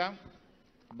వెయిటేజ్ ఇస్తాం.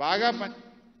 బాగా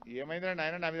ఏమైందిరా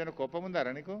నాయన, నా మీద కోపం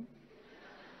ఉందారా నీకు?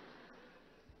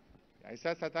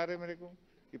 ఐసా సతారే మీకు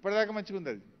ఇప్పటిదాకా మంచిగా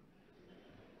ఉంది అది.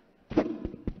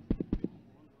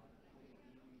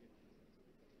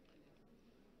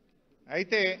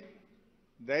 అయితే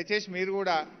దయచేసి మీరు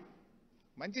కూడా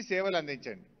మంచి సేవలు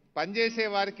అందించండి. పనిచేసే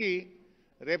వారికి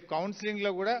రేపు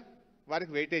కౌన్సిలింగ్లో కూడా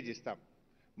వారికి వెయిటేజ్ ఇస్తాం.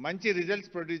 మంచి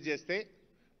రిజల్ట్స్ ప్రొడ్యూస్ చేస్తే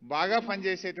బాగా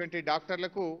పనిచేసేటువంటి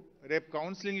డాక్టర్లకు రేపు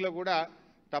కౌన్సిలింగ్లో కూడా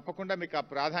తప్పకుండా మీకు ఆ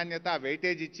ప్రాధాన్యత ఆ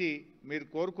వెయిటేజ్ ఇచ్చి మీరు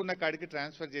కోరుకున్న కాడికి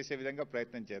ట్రాన్స్ఫర్ చేసే విధంగా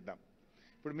ప్రయత్నం చేద్దాం.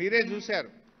 ఇప్పుడు మీరే చూశారు,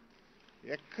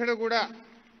 ఎక్కడ కూడా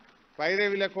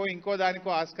పైరేవిలకో ఇంకో దానికో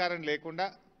ఆస్కారం లేకుండా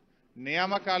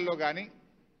నియామకాల్లో కానీ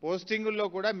పోస్టింగుల్లో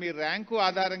కూడా మీ ర్యాంకు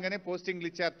ఆధారంగానే పోస్టింగ్లు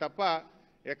ఇచ్చారు తప్ప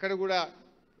ఎక్కడ కూడా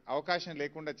అవకాశం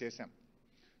లేకుండా చేశాం.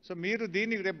 సో మీరు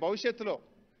దీన్ని రేపు భవిష్యత్తులో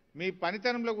మీ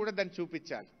పనితనంలో కూడా దాన్ని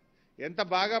చూపించాలి. ఎంత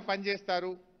బాగా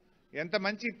పనిచేస్తారు, ఎంత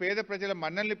మంచి పేద ప్రజల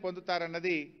మన్నల్ని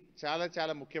పొందుతారన్నది చాలా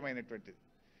చాలా ముఖ్యమైనటువంటిది.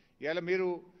 ఇలా మీరు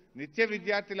నిత్య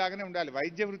విద్యార్థి లాగానే ఉండాలి.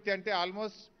 వైద్య వృత్తి అంటే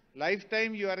almost life time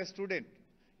you are a student.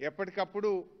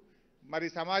 ఎప్పటికప్పుడు మరి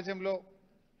సమాజంలో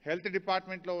హెల్త్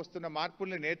డిపార్ట్మెంట్లో వస్తున్న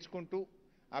మార్పుల్ని నేర్చుకుంటూ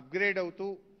అప్గ్రేడ్ అవుతూ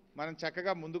మనం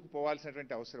చక్కగా ముందుకు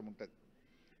పోవాల్సినటువంటి అవసరం ఉంటుంది.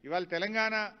 ఇవాళ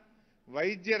తెలంగాణ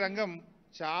వైద్య రంగం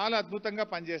చాలా అద్భుతంగా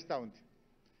పనిచేస్తూ ఉంది.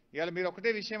 ఇవాళ మీరు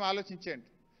ఒకటే విషయం ఆలోచించండి.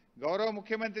 గౌరవ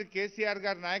ముఖ్యమంత్రి కేసీఆర్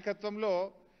గారి నాయకత్వంలో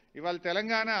ఇవాళ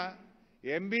తెలంగాణ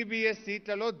ఎంబీబీఎస్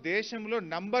సీట్లలో దేశంలో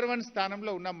నంబర్ 1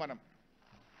 స్థానంలో ఉన్నాం మనం.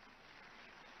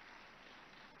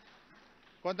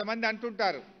 కొంతమంది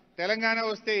అంటుంటారు తెలంగాణ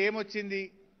వస్తే ఏమొచ్చింది,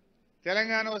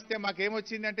 తెలంగాణ వస్తే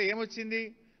మాకేమొచ్చింది అంటే ఏమొచ్చింది,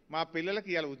 మా పిల్లలకి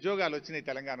ఇవాళ ఉద్యోగాలు వచ్చినాయి.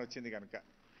 తెలంగాణ వచ్చింది కనుక,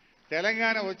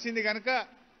 తెలంగాణ వచ్చింది కనుక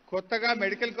కొత్తగా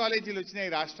మెడికల్ కాలేజీలు వచ్చినాయి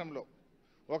రాష్ట్రంలో.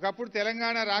 ఒకప్పుడు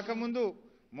తెలంగాణ రాకముందు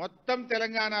మొత్తం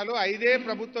తెలంగాణలో 5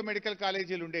 ప్రభుత్వ మెడికల్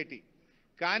కాలేజీలు ఉండేటి.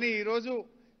 కానీ ఈరోజు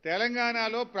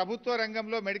తెలంగాణలో ప్రభుత్వ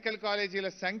రంగంలో మెడికల్ కాలేజీల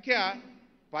సంఖ్య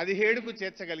 17కు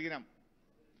చేర్చగలిగినాం.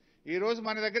 ఈరోజు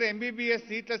మన దగ్గర ఎంబీబీఎస్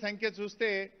సీట్ల సంఖ్య చూస్తే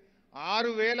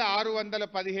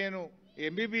 6,615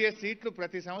 ఎంబీబీఎస్ సీట్లు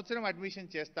ప్రతి సంవత్సరం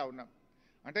అడ్మిషన్ చేస్తూ ఉన్నాం.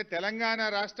 అంటే తెలంగాణ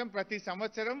రాష్ట్రం ప్రతి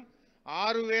సంవత్సరం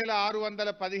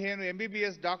 6,615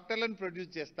 ఎంబీబీఎస్ డాక్టర్లను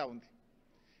ప్రొడ్యూస్ చేస్తూ ఉంది.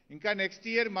 ఇంకా నెక్స్ట్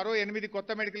ఇయర్ మరో 8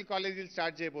 కొత్త మెడికల్ కాలేజీలు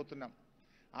స్టార్ట్ చేయబోతున్నాం.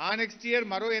 ఆ నెక్స్ట్ ఇయర్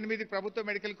మరో 8 ప్రభుత్వ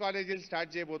మెడికల్ కాలేజీలు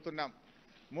స్టార్ట్ చేయబోతున్నాం.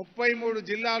 33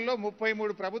 జిల్లాల్లో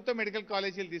 33 ప్రభుత్వ మెడికల్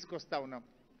కాలేజీలు తీసుకొస్తా ఉన్నాం.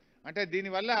 అంటే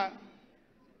దీనివల్ల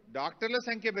డాక్టర్ల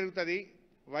సంఖ్య పెరుగుతుంది,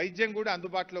 వైద్యం కూడా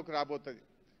అందుబాటులోకి రాబోతుంది.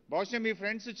 బహుశా మీ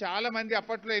ఫ్రెండ్స్ చాలామంది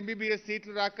అప్పట్లో ఎంబీబీఎస్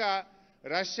సీట్లు రాక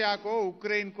రష్యాకో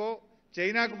ఉక్రెయిన్కో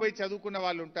చైనాకు పోయి చదువుకున్న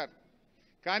వాళ్ళు ఉంటారు.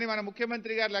 కానీ మన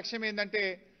ముఖ్యమంత్రి గారి లక్ష్యం ఏంటంటే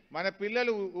మన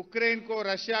పిల్లలు ఉక్రెయిన్కో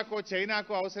రష్యాకో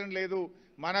చైనాకో అవసరం లేదు,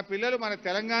 మన పిల్లలు మన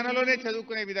తెలంగాణలోనే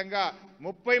చదువుకునే విధంగా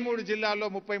 33 జిల్లాల్లో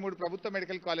 33 ప్రభుత్వ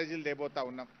మెడికల్ కాలేజీలు తేబోతా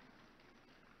ఉన్నాం.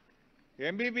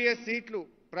 ఎంబీబీఎస్ సీట్లు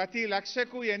ప్రతి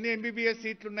లక్షకు ఎన్ని ఎంబీబీఎస్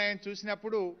సీట్లు ఉన్నాయని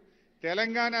చూసినప్పుడు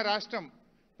తెలంగాణ రాష్ట్రం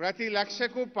ప్రతి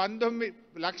లక్షకు 19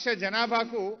 లక్ష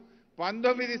జనాభాకు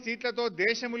 19 సీట్లతో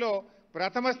దేశంలో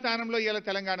ప్రథమ స్థానంలో ఇలా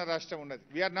తెలంగాణ రాష్ట్రం ఉన్నది.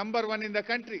 We are number 1 in the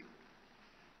country.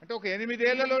 అంటే ఒక 8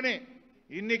 ఏళ్లలోనే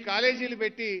ఇన్ని కాలేజీలు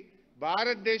పెట్టి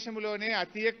భారతదేశంలోనే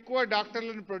అతి ఎక్కువ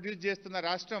డాక్టర్లను ప్రొడ్యూస్ చేస్తున్న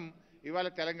రాష్ట్రం ఇవాళ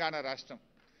తెలంగాణ రాష్ట్రం.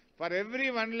 For every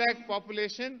 1 lakh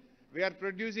population we are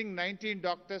producing 19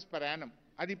 doctors per annum.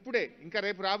 అది ఇప్పుడే, ఇంకా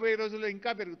రేపు రాబోయే రోజుల్లో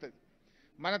ఇంకా పెరుగుతుంది.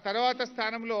 మన తర్వాత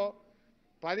స్థానంలో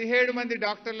 17 మంది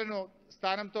డాక్టర్లను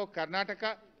స్థానంతో కర్ణాటక,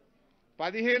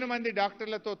 15 మంది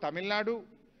డాక్టర్లతో తమిళనాడు,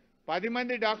 10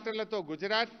 మంది డాక్టర్లతో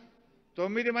గుజరాత్,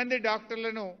 9 మంది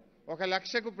డాక్టర్లను 1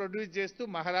 లక్షకు ప్రొడ్యూస్ చేస్తూ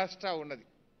మహారాష్ట్ర ఉన్నది.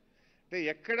 అంటే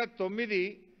ఎక్కడ 9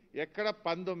 ఎక్కడ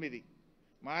 19.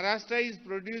 Maharashtra is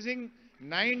producing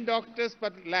 9 doctors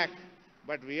per lakh,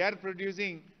 but we are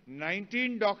producing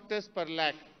 19 doctors per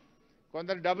lakh.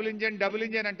 కొందరు డబుల్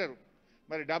ఇంజన్ అంటారు.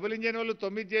 మరి డబుల్ ఇంజన్ వాళ్ళు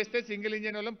 9 చేస్తే సింగిల్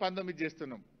ఇంజన్ వాళ్ళం 19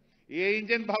 చేస్తున్నాం. ఏ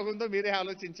ఇంజన్ బాగుందో మీరే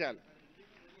ఆలోచించాలి.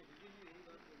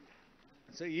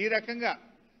 సో ఈ రకంగా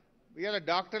ఇవాళ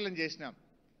డాక్టర్లను చేసినాం.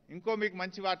 ఇంకో మీకు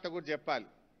మంచి వార్త కూడా చెప్పాలి.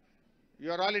 You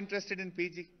are all interested in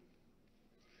PG.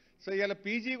 So ఇవాళ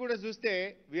పీజీ కూడా చూస్తే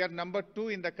we are number 2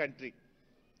 in the country.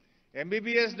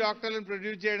 MBBS డాక్టర్లను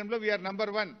ప్రొడ్యూస్ చేయడంలో వీఆర్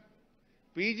నంబర్ 1.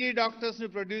 పీజీ డాక్టర్స్ని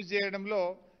ప్రొడ్యూస్ చేయడంలో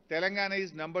Telangana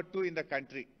is number 2 in the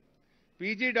country.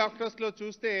 PG డాక్టర్స్లో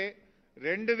చూస్తే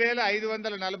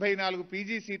 2,544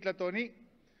 పీజీ సీట్లతోని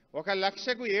 1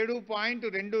 లక్షకు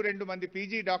 7.22 మంది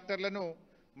పీజీ డాక్టర్లను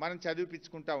మనం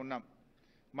చదివిపించుకుంటా ఉన్నాం.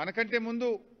 మనకంటే ముందు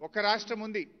ఒక రాష్ట్రం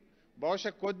ఉంది. బహుశా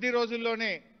కొద్ది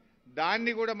రోజుల్లోనే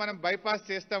దాన్ని కూడా మనం బైపాస్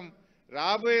చేస్తాం.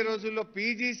 రాబోయే రోజుల్లో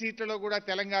పీజీ సీట్లలో కూడా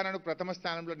తెలంగాణను ప్రథమ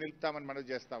స్థానంలో నిలుపుతామని మనం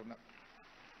చేస్తా ఉన్నాం.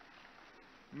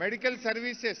 మెడికల్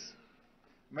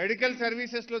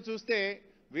సర్వీసెస్లో చూస్తే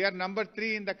we are number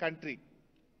 3 in the country.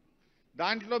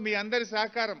 దాంట్లో మీ అందరి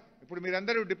సహకారం, ఇప్పుడు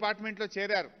మీరందరూ డిపార్ట్మెంట్లో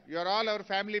చేరారు. You are all our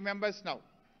family members now.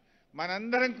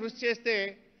 మనందరం కృషి చేస్తే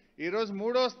ఈరోజు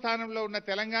 3వ స్థానంలో ఉన్న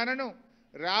తెలంగాణను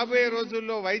రాబోయే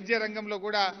రోజుల్లో వైద్య రంగంలో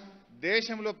కూడా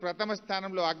దేశంలో ప్రథమ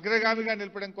స్థానంలో అగ్రగామిగా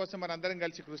నిలపడం కోసం మనందరం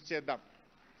కలిసి కృషి చేద్దాం,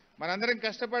 మనందరం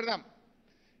కష్టపడదాం.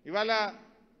 ఇవాళ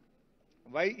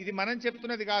ఇది మనం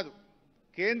చెప్తున్నది కాదు,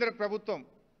 కేంద్ర ప్రభుత్వం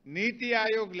నీతి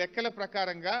ఆయోగ్ లెక్కల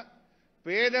ప్రకారంగా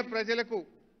పేద ప్రజలకు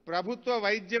ప్రభుత్వ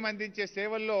వైద్యం అందించే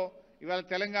సేవల్లో ఇవాళ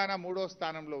తెలంగాణ 3వ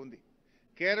స్థానంలో ఉంది.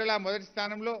 కేరళ మొదటి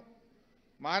స్థానంలో,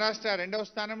 మహారాష్ట్ర 2వ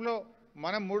స్థానంలో,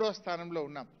 మనం 3వ స్థానంలో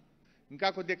ఉన్నాం. ఇంకా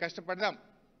కొద్దిగా కష్టపడదాం,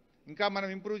 ఇంకా మనం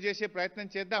ఇంప్రూవ్ చేసే ప్రయత్నం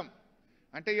చేద్దాం.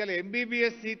 అంటే ఇవాళ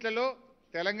ఎంబీబీఎస్ సీట్లలో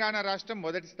తెలంగాణ రాష్ట్రం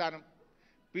మొదటి స్థానం,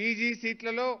 పీజీ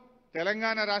సీట్లలో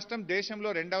తెలంగాణ రాష్ట్రం దేశంలో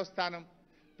 2వ స్థానం,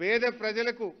 పేద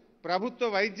ప్రజలకు ప్రభుత్వ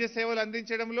వైద్య సేవలు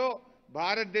అందించడంలో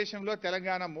భారతదేశంలో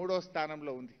తెలంగాణ 3వ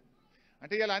స్థానంలో ఉంది.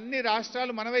 అంటే ఇలా అన్ని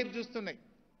రాష్ట్రాలు మన వైపు చూస్తున్నాయి.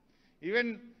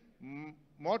 Even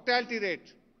mortality rate,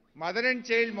 mother and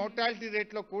child mortality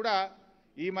రేట్లో కూడా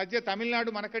ఈ మధ్య తమిళనాడు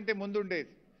మనకంటే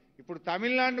ముందుండేది. ఇప్పుడు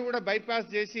తమిళనాడు కూడా బైపాస్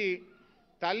చేసి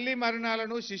తల్లి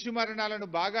మరణాలను, శిశు మరణాలను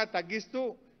బాగా తగ్గిస్తూ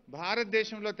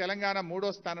భారతదేశంలో తెలంగాణ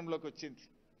 3వ స్థానంలోకి వచ్చింది.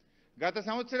 గత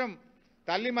సంవత్సరం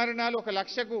తల్లి మరణాలు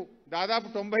 1,00,000కు దాదాపు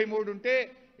 93 ఉంటే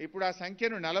ఇప్పుడు ఆ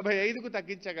సంఖ్యను 45కు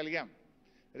తగ్గించగలిగాం.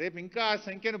 రేపు ఇంకా ఆ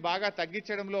సంఖ్యను బాగా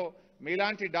తగ్గించడంలో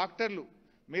మీలాంటి డాక్టర్లు,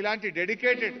 మీలాంటి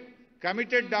డెడికేటెడ్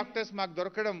కమిటెడ్ డాక్టర్స్ మాకు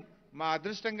దొరకడం మా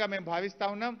అదృష్టంగా మేము భావిస్తా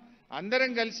ఉన్నాం.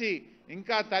 అందరం కలిసి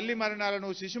ఇంకా తల్లి మరణాలను,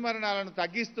 శిశు మరణాలను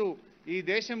తగ్గిస్తూ ఈ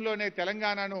దేశంలోనే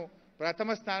తెలంగాణను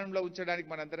ప్రథమ స్థానంలో ఉంచడానికి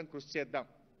మనందరం కృషి చేద్దాం.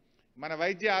 మన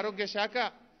వైద్య ఆరోగ్య శాఖ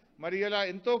మరి ఇలా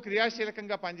ఎంతో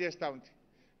క్రియాశీలకంగా పనిచేస్తూ ఉంది.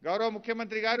 గౌరవ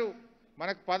ముఖ్యమంత్రి గారు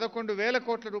మనకు 11,000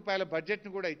 కోట్ల రూపాయల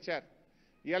బడ్జెట్ను కూడా ఇచ్చారు.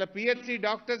 ఇవాళ పిహెచ్సి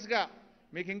డాక్టర్స్గా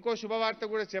మీకు ఇంకో శుభవార్త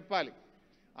కూడా చెప్పాలి.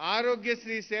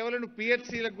 ఆరోగ్యశ్రీ సేవలను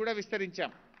పిహెచ్సిలకు కూడా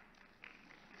విస్తరించాం.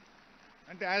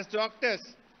 అంటే యాజ్ డాక్టర్స్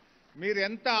మీరు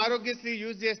ఎంత ఆరోగ్యశ్రీ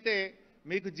యూజ్ చేస్తే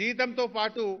మీకు జీతంతో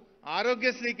పాటు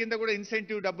ఆరోగ్యశ్రీ కింద కూడా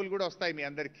ఇన్సెంటివ్ డబ్బులు కూడా వస్తాయి మీ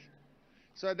అందరికీ.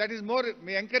 So that is more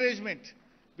me encouragement.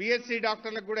 PHC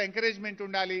డాక్టర్లకు కూడా ఎంకరేజ్మెంట్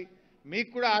ఉండాలి. మీకు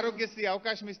కూడా ఆరోగ్యశ్రీ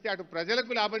అవకాశం ఇస్తే అటు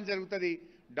ప్రజలకు లాభం జరుగుతుంది,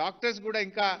 డాక్టర్స్ కూడా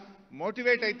ఇంకా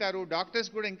మోటివేట్ అవుతారు,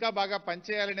 డాక్టర్స్ కూడా ఇంకా బాగా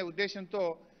పనిచేయాలనే ఉద్దేశంతో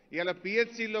ఇలా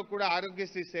పిహెచ్సిలో కూడా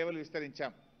ఆరోగ్యశ్రీ సేవలు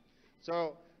విస్తరించాం. సో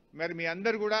మరి మీ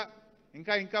అందరు కూడా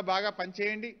ఇంకా బాగా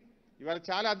పనిచేయండి. ఇవాళ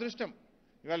చాలా అదృష్టం,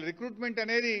 ఇవాళ రిక్రూట్మెంట్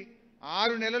అనేది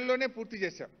 6 నెలల్లోనే పూర్తి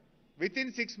చేశాం,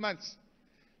 వితిన్ 6 months.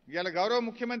 ఇవాళ గౌరవ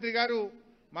ముఖ్యమంత్రి గారు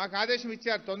మాకు ఆదేశం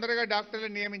ఇచ్చారు, తొందరగా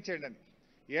డాక్టర్లను నియమించండి అని.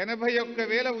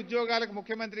 81,000 ఉద్యోగాలకు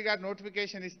ముఖ్యమంత్రి గారు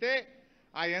నోటిఫికేషన్ ఇస్తే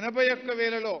ఆ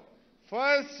 81,000లో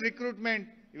ఫస్ట్ రిక్రూట్మెంట్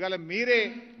ఇవాళ మీరే,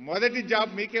 మొదటి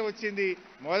జాబ్ మీకే వచ్చింది.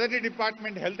 మొదటి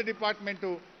డిపార్ట్మెంట్ హెల్త్ డిపార్ట్మెంటు,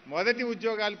 మొదటి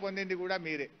ఉద్యోగాలు పొందింది కూడా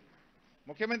మీరే.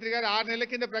 ముఖ్యమంత్రి గారు 6 నెలల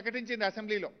కింద ప్రకటించింది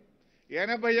అసెంబ్లీలో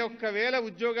 81,000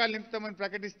 ఉద్యోగాలు నింపుతామని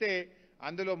ప్రకటిస్తే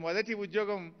అందులో మొదటి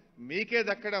ఉద్యోగం మీకే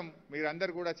దక్కడం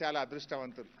మీరందరూ కూడా చాలా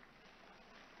అదృష్టవంతులు.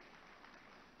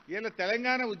 ఇలా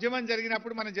తెలంగాణ ఉద్యమం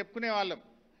జరిగినప్పుడు మనం చెప్పుకునే వాళ్ళం,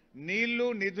 నీళ్లు,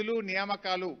 నిధులు,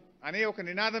 నియామకాలు అనే ఒక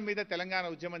నినాదం మీద తెలంగాణ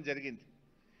ఉద్యమం జరిగింది.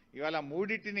 ఇవాళ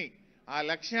మూడింటిని, ఆ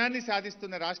లక్ష్యాన్ని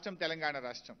సాధిస్తున్న రాష్ట్రం తెలంగాణ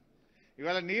రాష్ట్రం.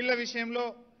 ఇవాళ నీళ్ల విషయంలో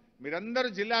మీరందరూ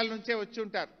జిల్లాల నుంచే వచ్చి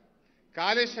ఉంటారు.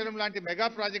 కాళేశ్వరం లాంటి మెగా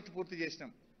ప్రాజెక్టు పూర్తి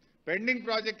చేసినాం, పెండింగ్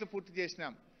ప్రాజెక్టులు పూర్తి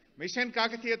చేసినాం, మిషన్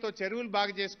కాకతీయతో చెరువులు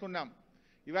బాగు చేసుకున్నాం.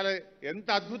 ఇవాళ ఎంత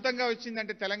అద్భుతంగా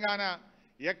వచ్చిందంటే తెలంగాణ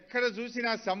ఎక్కడ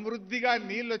చూసినా సమృద్ధిగా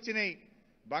నీళ్ళు వచ్చినాయి.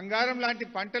 బంగారం లాంటి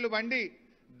పంటలు పండి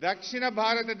దక్షిణ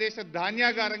భారతదేశ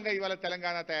ధాన్యాగారంగా ఇవాళ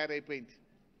తెలంగాణ తయారైపోయింది.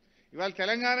 ఇవాళ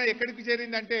తెలంగాణ ఎక్కడికి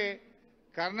చేరిందంటే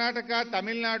కర్ణాటక,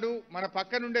 తమిళనాడు, మన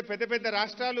పక్కనుండే పెద్ద పెద్ద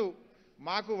రాష్ట్రాలు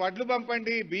మాకు వడ్లు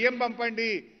పంపండి, బియ్యం పంపండి,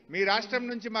 మీ రాష్ట్రం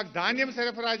నుంచి మాకు ధాన్యం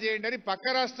సరఫరా చేయండి అని పక్క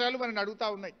రాష్ట్రాలు మనల్ని అడుగుతా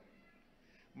ఉన్నాయి.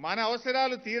 మన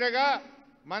అవసరాలు తీరగా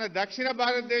మన దక్షిణ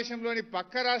భారతదేశంలోని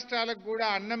పక్క రాష్ట్రాలకు కూడా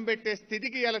అన్నం పెట్టే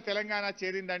స్థితికి ఇలా తెలంగాణ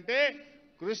చేరిందంటే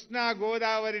కృష్ణా,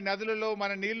 గోదావరి నదులలో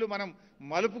మన నీళ్లు మనం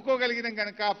మలుపుకోగలిగినాం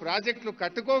కనుక, ప్రాజెక్టులు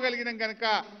కట్టుకోగలిగినాం కనుక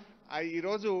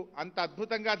ఈరోజు అంత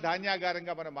అద్భుతంగా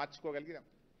ధాన్యాగారంగా మనం మార్చుకోగలిగినాం.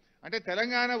 అంటే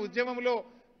తెలంగాణ ఉద్యమంలో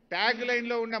ట్యాగ్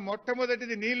లైన్లో ఉన్న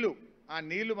మొట్టమొదటిది నీళ్లు. ఆ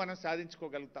నీళ్లు మనం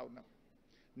సాధించుకోగలుగుతా ఉన్నాం.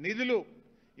 నిధులు,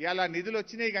 ఇలా నిధులు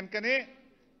వచ్చినాయి కనుకనే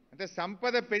అంటే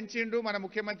సంపద పెంచిండు మన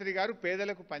ముఖ్యమంత్రి గారు,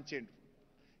 పేదలకు పంచిండు.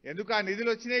 ఎందుకు ఆ నిధులు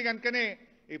వచ్చినాయి కనుకనే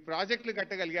ఈ ప్రాజెక్టులు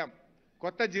కట్టగలిగాం,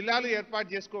 కొత్త జిల్లాలు ఏర్పాటు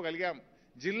చేసుకోగలిగాం,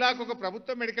 జిల్లాకు ఒక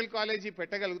ప్రభుత్వ మెడికల్ కాలేజీ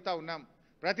పెట్టగలుగుతా ఉన్నాం,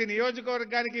 ప్రతి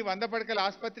నియోజకవర్గానికి 100 పడకల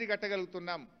ఆసుపత్రి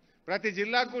కట్టగలుగుతున్నాం, ప్రతి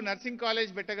జిల్లాకు నర్సింగ్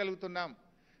కాలేజ్ పెట్టగలుగుతున్నాం.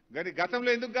 గతంలో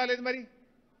ఎందుకు కాలేదు మరి?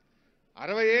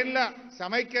 60 ఏళ్ల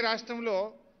సమైక్య రాష్ట్రంలో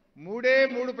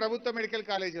 3 ప్రభుత్వ మెడికల్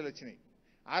కాలేజీలు వచ్చినాయి.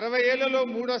 60 ఏళ్లలో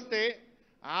 3 వస్తే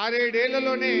 6-7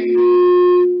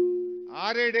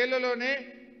 ఏళ్లలోనే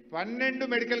 12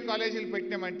 మెడికల్ కాలేజీలు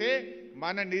పెట్టినామంటే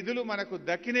మన నిధులు మనకు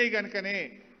దక్కినాయి కనుకనే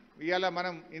ఇవాళ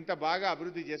మనం ఇంత బాగా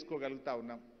అభివృద్ధి చేసుకోగలుగుతా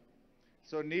ఉన్నాం.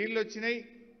 సో నీళ్ళు వచ్చినాయి,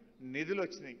 నిధులు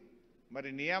వచ్చినాయి, మరి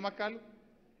నియామకాలు,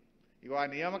 ఇగో ఆ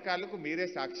నియామకాలకు మీరే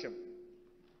సాక్ష్యం.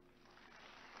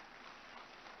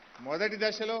 మొదటి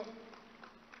దశలో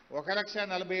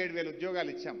 1,47,000 ఉద్యోగాలు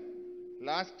ఇచ్చాం.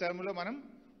 లాస్ట్ టర్మ్లో మనం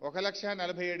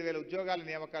 1,47,000 ఉద్యోగాల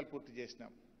నియామకాలు పూర్తి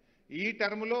చేసినాం. ఈ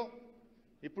టర్ములో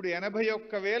ఇప్పుడు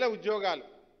 81,000 ఉద్యోగాలు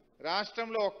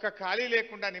రాష్ట్రంలో ఒక్క ఖాళీ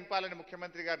లేకుండా నింపాలని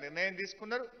ముఖ్యమంత్రి గారు నిర్ణయం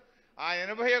తీసుకున్నారు. ఆ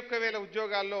 81,000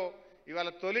 ఉద్యోగాల్లో ఇవాళ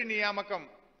తొలి నియామకం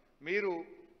మీరు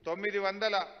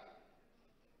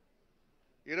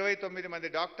 929 మంది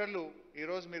డాక్టర్లు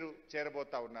ఈరోజు మీరు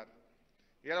చేరబోతా ఉన్నారు.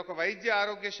 ఇలా ఒక వైద్య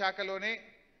ఆరోగ్య శాఖలోనే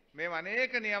మేము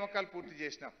అనేక నియామకాలు పూర్తి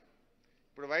చేసినాం.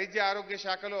 ఇప్పుడు వైద్య ఆరోగ్య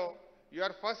శాఖలో యు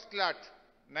ఆర్ ఫస్ట్ లాట్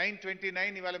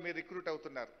 929 ఇవాళ మీరు రిక్రూట్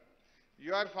అవుతున్నారు.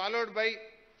 యు ఆర్ ఫాలోడ్ బై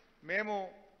మేము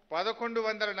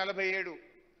 1147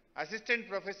 అసిస్టెంట్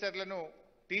ప్రొఫెసర్లను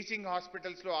టీచింగ్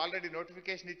హాస్పిటల్స్లో ఆల్రెడీ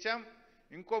నోటిఫికేషన్ ఇచ్చాం.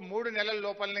 ఇంకో 3 నెలల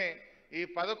లోపలనే ఈ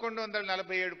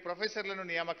 1147 ప్రొఫెసర్లను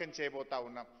నియామకం చేయబోతా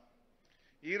ఉన్నాం.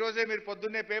 ఈరోజే మీరు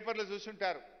పొద్దున్నే పేపర్లు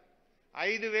చూసుంటారు.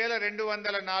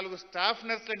 5,204 స్టాఫ్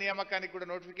నర్సుల నియామకానికి కూడా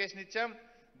నోటిఫికేషన్ ఇచ్చాం.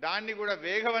 దాన్ని కూడా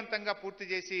వేగవంతంగా పూర్తి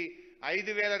చేసి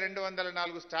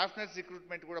 5,204 స్టాఫ్ నర్స్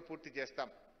రిక్రూట్మెంట్ కూడా పూర్తి చేస్తాం.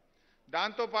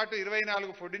 దాంతోపాటు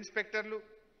 24 ఫుడ్ ఇన్స్పెక్టర్లు,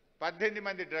 18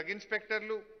 మంది డ్రగ్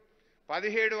ఇన్స్పెక్టర్లు,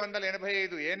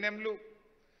 1785 ఏఎన్ఎంలు,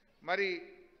 మరి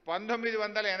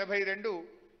 1982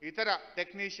 ఇతర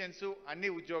టెక్నీషియన్స్ అన్ని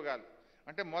ఉద్యోగాలు.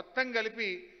 అంటే మొత్తం కలిపి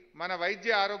మన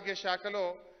వైద్య ఆరోగ్య శాఖలో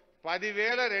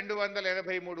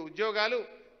 10,283 ఉద్యోగాలు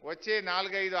వచ్చే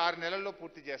 4-5-6 నెలల్లో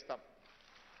పూర్తి చేస్తాం.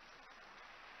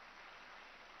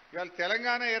 ఇవాళ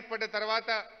తెలంగాణ ఏర్పడిన తర్వాత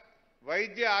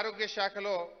వైద్య ఆరోగ్య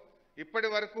శాఖలో ఇప్పటి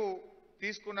వరకు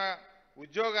తీసుకున్న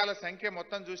ఉద్యోగాల సంఖ్య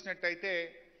మొత్తం చూసినట్టయితే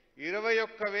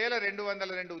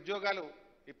 21,202 ఉద్యోగాలు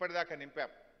ఇప్పటిదాకా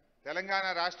నింపాం. తెలంగాణ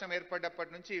రాష్ట్రం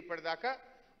ఏర్పడ్డప్పటి నుంచి ఇప్పటిదాకా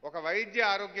ఒక వైద్య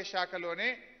ఆరోగ్య శాఖలోనే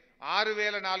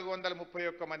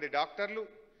 6,431 మంది డాక్టర్లు,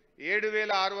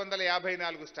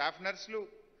 7,654 స్టాఫ్ నర్సులు,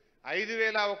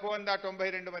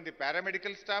 5,192 మంది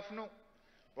పారామెడికల్ స్టాఫ్ను,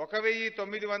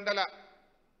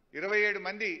 1,927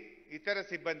 మంది ఇతర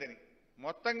సిబ్బందిని,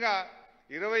 మొత్తంగా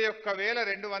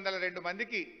 21,202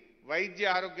 మందికి వైద్య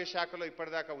ఆరోగ్య శాఖలో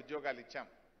ఇప్పటిదాకా ఉద్యోగాలు ఇచ్చాం.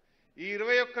 ఈ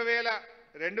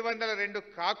 21,202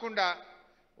 కాకుండా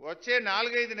వచ్చే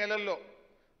 4-5 నెలల్లో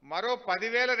మరో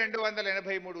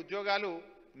 10,283 ఉద్యోగాలు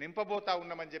నింపబోతా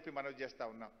ఉన్నామని చెప్పి మనవి చేస్తా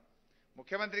ఉన్నాం.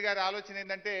 ముఖ్యమంత్రి గారి ఆలోచన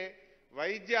ఏంటంటే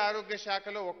వైద్య ఆరోగ్య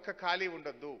శాఖలో ఒక్క ఖాళీ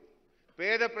ఉండొద్దు,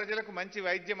 పేద ప్రజలకు మంచి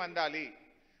వైద్యం అందాలి,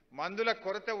 మందుల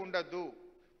కొరత ఉండొద్దు,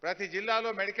 ప్రతి జిల్లాలో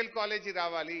మెడికల్ కాలేజీ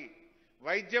రావాలి,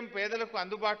 వైద్యం పేదలకు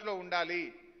అందుబాటులో ఉండాలి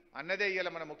అన్నదే ఇవాళ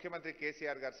మన ముఖ్యమంత్రి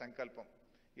కేసీఆర్ గారి సంకల్పం.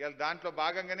 ఇవాళ దాంట్లో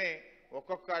భాగంగానే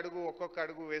ఒక్కొక్క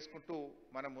అడుగు వేసుకుంటూ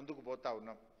మనం ముందుకు పోతా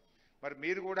ఉన్నాం. మరి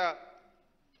మీరు కూడా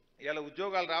ఇవాళ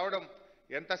ఉద్యోగాలు రావడం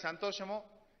ఎంత సంతోషమో,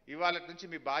 ఇవాళ నుంచి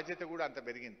మీ బాధ్యత కూడా అంత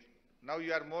పెరిగింది. Now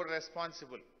you are more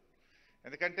responsible.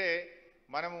 ఎందుకంటే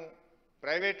మనము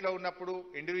ప్రైవేట్లో ఉన్నప్పుడు,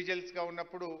 ఇండివిజువల్స్గా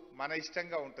ఉన్నప్పుడు మన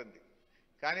ఇష్టంగా ఉంటుంది.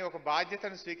 కానీ ఒక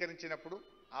బాధ్యతను స్వీకరించినప్పుడు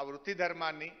ఆ వృత్తి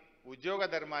ధర్మాన్ని, ఉద్యోగ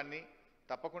ధర్మాన్ని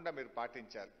తప్పకుండా మీరు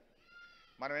పాటించాలి.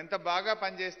 మనం ఎంత బాగా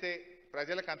పనిచేస్తే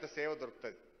ప్రజలకు అంత సేవ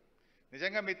దొరుకుతుంది.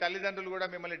 నిజంగా మీ తల్లిదండ్రులు కూడా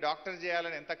మిమ్మల్ని డాక్టర్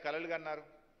చేయాలని ఎంత కలలుగా అన్నారు.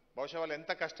 బహుశా వాళ్ళు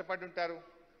ఎంత కష్టపడి ఉంటారు.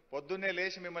 పొద్దున్నే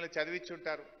లేచి మిమ్మల్ని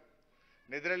చదివించుంటారు,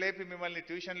 నిద్రలేపి మిమ్మల్ని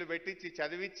ట్యూషన్లు పెట్టించి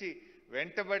చదివించి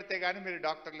వెంటబడితే కానీ మీరు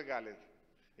డాక్టర్లు కాలేదు.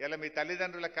 ఇలా మీ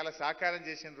తల్లిదండ్రుల కల సాకారం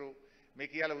చేసినారు.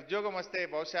 మీకు ఇలా ఉద్యోగం వస్తే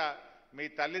బహుశా మీ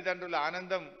తల్లిదండ్రుల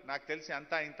ఆనందం నాకు తెలిసి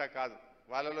అంతా ఇంత కాదు.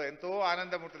 వాళ్ళలో ఎంతో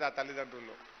ఆనందం ఉంటుంది ఆ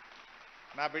తల్లిదండ్రుల్లో.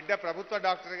 నా బిడ్డ ప్రభుత్వ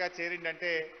డాక్టర్గా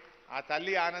చేరిందంటే ఆ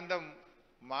తల్లి ఆనందం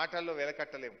మాటల్లో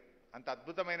వెలకట్టలేము. అంత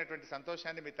అద్భుతమైనటువంటి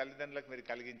సంతోషాన్ని మీ తల్లిదండ్రులకు మీరు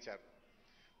కలిగించారు.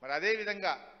 మరి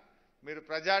అదేవిధంగా మీరు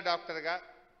ప్రజా డాక్టర్గా,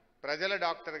 ప్రజల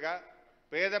డాక్టర్గా,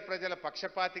 పేద ప్రజల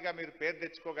పక్షపాతిగా మీరు పేరు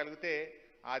తెచ్చుకోగలిగితే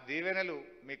ఆ దీవెనలు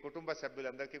మీ కుటుంబ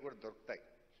సభ్యులందరికీ కూడా దొరుకుతాయి.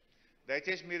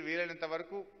 దయచేసి మీరు వీలైనంత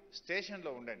వరకు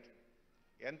స్టేషన్లో ఉండండి.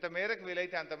 ఎంత మేరకు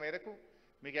వీలైతే అంత మేరకు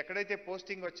మీకు ఎక్కడైతే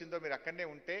పోస్టింగ్ వచ్చిందో మీరు అక్కడనే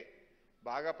ఉంటే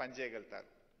బాగా పనిచేయగలుగుతారు.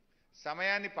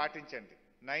 సమయాన్ని పాటించండి.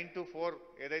 9 to 4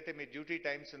 ఏదైతే మీ డ్యూటీ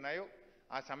టైమ్స్ ఉన్నాయో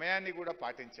ఆ సమయాన్ని కూడా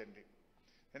పాటించండి.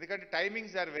 ఎందుకంటే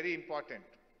timings are very important.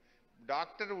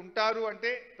 Doctor ఉంటారు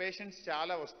అంటే పేషెంట్స్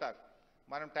చాలా వస్తారు.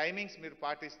 మనం టైమింగ్స్ మీరు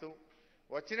పాటిస్తూ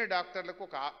వచ్చిన డాక్టర్లకు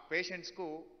పేషెంట్స్కు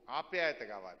ఆప్యాయత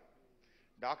కావాలి.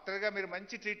 డాక్టర్గా మీరు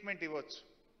మంచి ట్రీట్మెంట్ ఇవ్వచ్చు,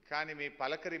 కానీ మీ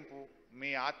పలకరింపు, మీ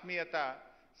ఆత్మీయత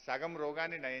సగం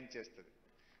రోగాన్ని నయం చేస్తుంది.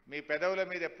 మీ పెదవుల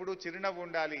మీద ఎప్పుడూ చిరునవ్వు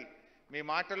ఉండాలి, మీ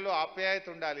మాటల్లో ఆప్యాయత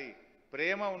ఉండాలి,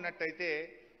 ప్రేమ ఉన్నట్టయితే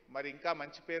మరి ఇంకా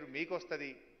మంచి పేరు మీకు వస్తుంది,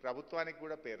 ప్రభుత్వానికి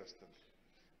కూడా పేరు వస్తుంది.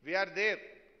 We are there.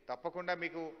 తప్పకుండా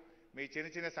మీకు మీ చిన్న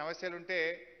చిన్న సమస్యలుంటే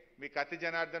మీ కత్తి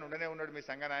జనార్దన్ ఉండనే ఉన్నాడు, మీ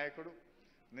సంఘ నాయకుడు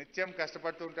నిత్యం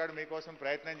కష్టపడుతూ ఉంటాడు, మీకోసం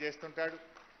ప్రయత్నం చేస్తుంటాడు.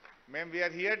 మేము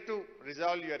we are here to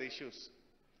resolve your issues.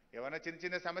 ఏమైనా చిన్న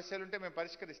చిన్న సమస్యలుంటే మేము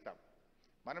పరిష్కరిస్తాం.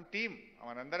 మనం టీం,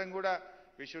 మనందరం కూడా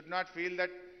we should not feel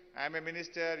that I'm a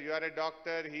minister, you are A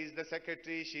doctor, he's the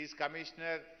secretary, she is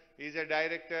commissioner, is a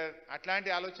director, అట్లాంటి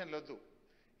ఆలోచనలు వద్దు.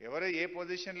 ఎవరు ఏ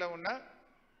పొజిషన్లో ఉన్నా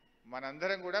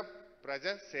మనందరం కూడా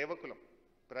ప్రజా సేవకులం,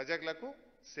 ప్రజలకు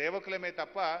సేవకులమే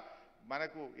తప్ప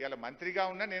మనకు ఇలా మంత్రిగా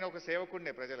ఉన్నా నేను ఒక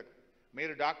సేవకుడినే ప్రజలకు.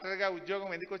 మీరు డాక్టర్గా ఉద్యోగం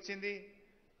ఎందుకు వచ్చింది?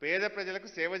 పేద ప్రజలకు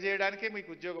సేవ చేయడానికే మీకు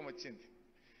ఉద్యోగం వచ్చింది.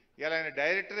 ఇలా ఆయన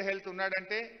డైరెక్టర్ హెల్త్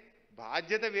ఉన్నాడంటే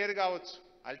బాధ్యత వేరు కావచ్చు,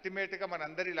 అల్టిమేట్గా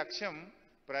మనందరి లక్ష్యం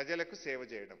ప్రజలకు సేవ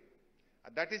చేయడం.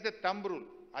 That is the thumb rule.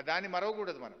 దాన్ని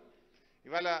మరవకూడదు మనం.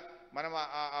 ఇవాళ మనం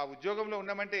ఆ ఉద్యోగంలో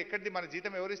ఉన్నామంటే ఎక్కడిది మన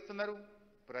జీతం ఎవరు ఇస్తున్నారు?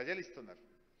 ప్రజలు ఇస్తున్నారు.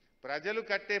 ప్రజలు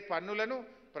కట్టే పన్నులను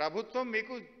ప్రభుత్వం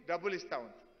మీకు డబ్బులు ఇస్తూ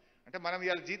ఉంది. అంటే మనం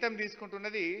ఇవాళ జీతం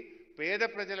తీసుకుంటున్నది పేద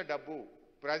ప్రజల డబ్బు,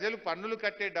 ప్రజలు పన్నులు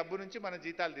కట్టే డబ్బు నుంచి మన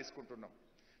జీతాలు తీసుకుంటున్నాం.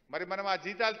 మరి మనం ఆ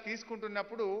జీతాలు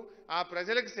తీసుకుంటున్నప్పుడు ఆ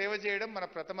ప్రజలకు సేవ చేయడం మన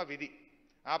ప్రథమ విధి.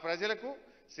 ఆ ప్రజలకు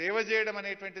సేవ చేయడం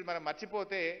అనేటువంటిది మనం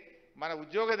మర్చిపోతే మన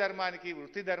ఉద్యోగ ధర్మానికి,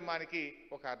 వృత్తి ధర్మానికి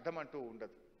ఒక అర్థం అంటూ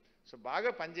ఉండదు. సో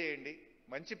బాగా పనిచేయండి,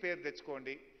 మంచి పేరు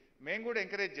తెచ్చుకోండి. మేము కూడా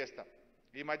ఎంకరేజ్ చేస్తాం.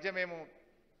 ఈ మధ్య మేము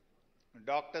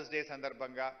డాక్టర్స్ డే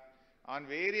సందర్భంగా ఆన్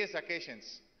వేరియస్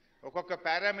అకేషన్స్ ఒక్కొక్క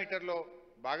పారామీటర్లో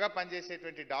బాగా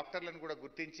పనిచేసేటువంటి డాక్టర్లను కూడా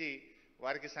గుర్తించి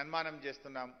వారికి సన్మానం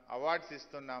చేస్తున్నాం, అవార్డ్స్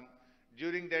ఇస్తున్నాం.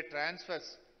 డ్యూరింగ్ ద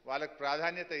ట్రాన్స్ఫర్స్ వాళ్ళకు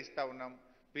ప్రాధాన్యత ఇస్తూ ఉన్నాం.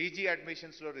 పీజీ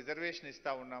అడ్మిషన్స్లో రిజర్వేషన్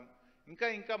ఇస్తూ ఉన్నాం.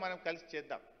 ఇంకా మనం కలిసి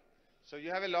చేద్దాం. So you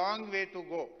have a long way to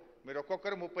go. మీరు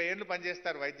ఒక్కొక్కరు 30 ఏళ్ళు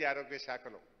పనిచేస్తారు వైద్య ఆరోగ్య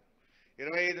శాఖలో,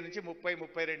 25 నుంచి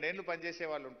 30-32 ఏళ్ళు పనిచేసే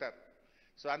వాళ్ళు ఉంటారు.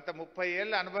 సో అంత 30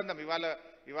 ఏళ్ళ అనుబంధం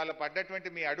ఇవాళ పడ్డటువంటి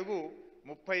మీ అడుగు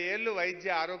 30 ఏళ్ళు వైద్య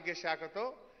ఆరోగ్య శాఖతో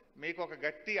మీకు ఒక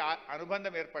గట్టి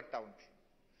అనుబంధం ఏర్పడతా ఉంది.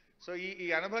 సో ఈ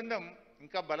అనుబంధం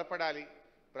ఇంకా బలపడాలి,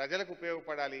 ప్రజలకు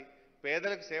ఉపయోగపడాలి,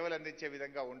 పేదలకు సేవలు అందించే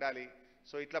విధంగా ఉండాలి.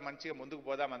 సో ఇట్లా మంచిగా ముందుకు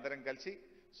పోదాం అందరం కలిసి.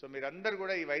 సో మీరందరూ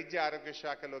కూడా ఈ వైద్య ఆరోగ్య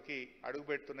శాఖలోకి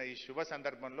అడుగుపెడుతున్న ఈ శుభ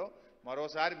సందర్భంలో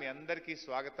మరోసారి మీ అందరికీ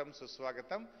స్వాగతం,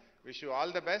 సుస్వాగతం. Wish you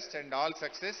all the best and all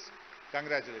success.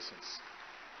 Congratulations.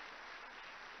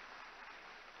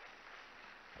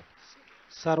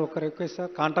 Sir ఒక రిక్వెస్ట్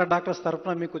సార్, కాంట్రాక్ట్ డాక్టర్స్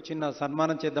తరఫున మీకు చిన్న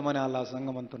సన్మానం చేద్దామని అలా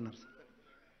సంఘం అంటున్నారు సార్.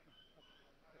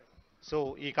 సో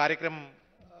ఈ కార్యక్రమం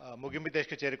ముగింపు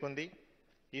దశకు చేరుకుంది.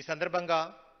 ఈ సందర్భంగా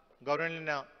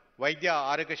గౌరవనీయ వైద్య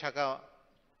ఆరోగ్య శాఖ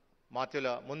మాత్యుల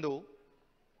ముందు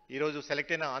ఈరోజు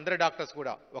సెలెక్ట్ అయిన అందరు డాక్టర్స్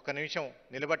కూడా ఒక నిమిషం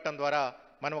నిలబడటం ద్వారా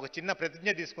మనం ఒక చిన్న ప్రతిజ్ఞ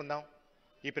తీసుకుందాం.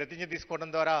 ఈ ప్రతిజ్ఞ తీసుకోవడం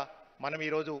ద్వారా మనం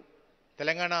ఈరోజు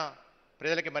తెలంగాణ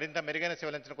ప్రజలకి మరింత మెరుగైన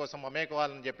సేవలు అందించడం కోసం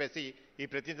మమేకవాలని చెప్పేసి ఈ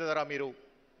ప్రతిజ్ఞ ద్వారా మీరు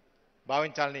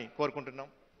భావించాలని కోరుకుంటున్నాం.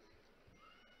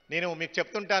 నేను మీకు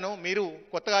చెప్తుంటాను, మీరు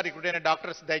కొత్తగా రిక్రూట్ అయిన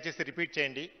డాక్టర్స్ దయచేసి రిపీట్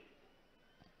చేయండి.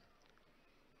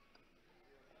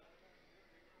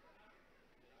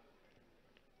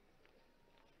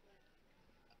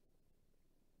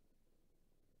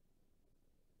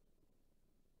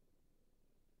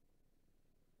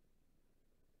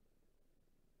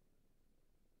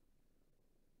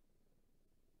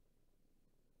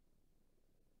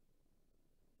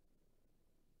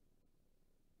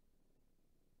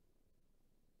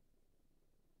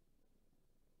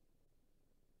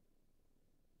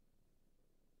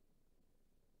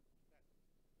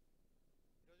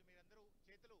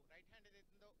 చేతులు రైట్ హ్యాండ్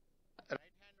ఏదైతుందో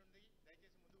రైట్ హ్యాండ్ ఉంది,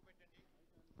 దయచేసి ముందుకు పెట్టండి.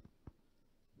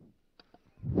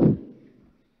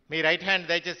 మీ రైట్ హ్యాండ్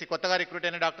దయచేసి కొత్తగా రిక్రూట్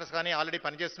అయిన డాక్టర్స్ కానీ, ఆల్రెడీ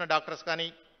పనిచేస్తున్న డాక్టర్స్ కానీ,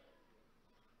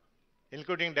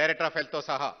 ఇంక్లూడింగ్ డైరెక్టర్ ఆఫ్ హెల్త్తో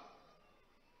సహా,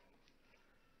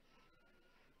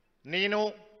 నేను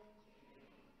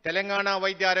తెలంగాణ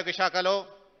వైద్య ఆరోగ్య శాఖలో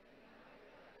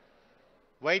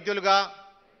వైద్యులుగా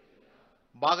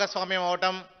భాగస్వామ్యం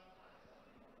అవటం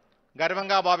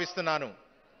గర్వంగా భావిస్తున్నాను.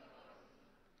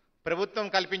 ప్రభుత్వం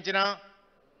కల్పించిన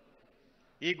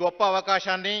ఈ గొప్ప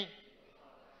అవకాశాన్ని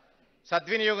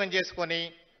సద్వినియోగం చేసుకొని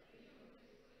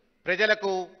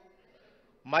ప్రజలకు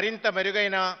మరింత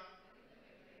మెరుగైన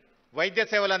వైద్య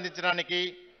సేవలు అందించడానికి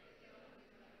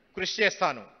కృషి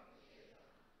చేస్తాను.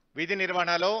 విధి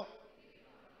నిర్వహణలో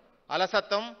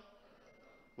అలసత్వం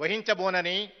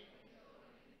వహించబోనని,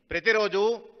 ప్రతిరోజు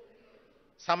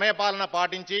సమయపాలన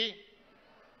పాటించి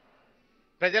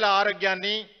ప్రజల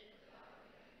ఆరోగ్యాన్ని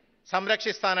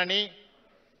సంరక్షిస్తానని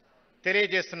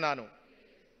తెలియజేస్తున్నాను.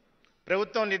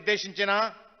 ప్రభుత్వం నిర్దేశించిన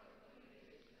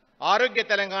ఆరోగ్య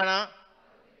తెలంగాణ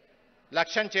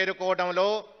లక్ష్యం చేరుకోవడంలో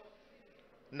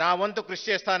నా వంతు కృషి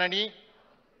చేస్తానని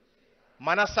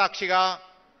మనస్సాక్షిగా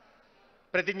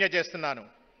ప్రతిజ్ఞ చేస్తున్నాను.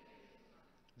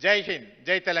 జై హింద్,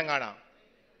 జై Telangana.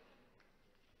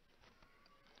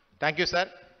 Thank you, sir.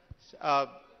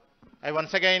 I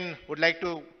once again would like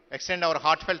to extend our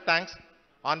heartfelt thanks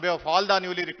on behalf of all the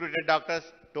newly recruited doctors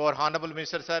to our Honorable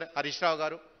Minister, sir, Harish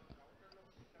garu.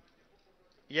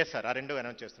 Yes, sir. ఆ రెండు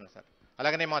అనౌన్స్ చేస్తున్నాను sir.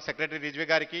 అలాగనే మా secretary Rizvi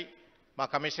గారికి, మా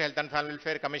commissioner health and family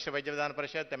welfare, commissioner వైద్య విధాన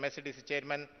పరిషత్, ఎంఎస్సిడిసి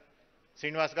chairman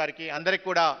Srinivas గారికి, అందరికి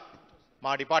కూడా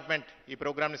మా డిపార్ట్మెంట్ ఈ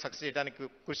ప్రోగ్రామ్ని సక్సెస్ చేయడానికి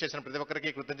కృషి చేసిన ప్రతి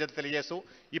ఒక్కరికి కృతజ్ఞతలు తెలియజేస్తూ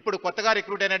ఇప్పుడు కొత్తగా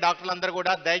రిక్రూట్ అయిన డాక్టర్లందరూ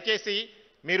కూడా దయచేసి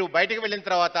మీరు బయటికి వెళ్ళిన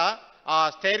తర్వాత ఆ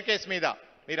స్టైర్ కేస్ మీద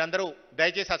మీరందరూ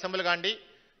దయచేసి అసెంబ్లీ కాండి.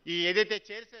 ఈ ఏదైతే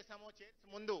చైర్స్ వేసామో చైర్స్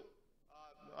ముందు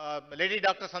లేడీ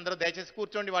డాక్టర్స్ అందరూ దయచేసి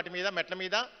కూర్చోండి వాటి మీద మెట్ల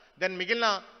మీద. దెన్ మిగిలిన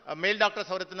మేల్ డాక్టర్స్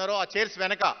ఎవరైతున్నారో ఆ చైర్స్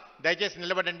వెనక దయచేసి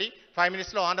నిలబడండి. 5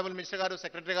 minutesలో ఆనరబుల్ మినిస్టర్ గారు,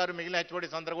 సెక్రటరీ గారు, మిగిలిన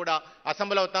హెచ్ఓడీస్ అందరూ కూడా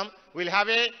అసెంబ్లీ అవుతాం. Will have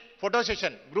a photo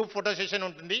session, group photo session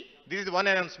ఉంటుంది. This is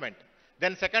 1 announcement.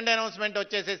 Then second announcement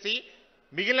వచ్చేసేసి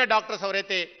మిగిలిన డాక్టర్స్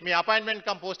ఎవరైతే మీ అపాయింట్మెంట్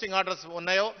కమ్ పోస్టింగ్ ఆర్డర్స్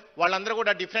ఉన్నాయో వాళ్ళందరూ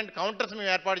కూడా డిఫరెంట్ కౌంటర్స్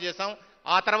మేము ఏర్పాటు చేసాం.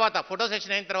 ఆ తర్వాత ఫోటో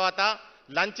సెషన్ అయిన తర్వాత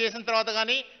లంచ్ చేసిన తర్వాత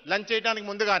కానీ లంచ్ చేయడానికి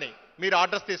ముందు కానీ మీరు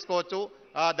ఆర్డర్స్ తీసుకోవచ్చు.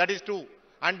 That is 2.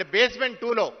 అండ్ బేస్మెంట్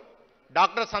 2లో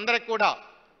డాక్టర్స్ అందరికి కూడా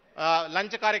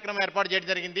లంచ్ కార్యక్రమం ఏర్పాటు చేయడం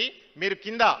జరిగింది. మీరు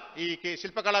కింద ఈ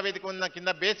శిల్పకళా వేదిక ఉన్న కింద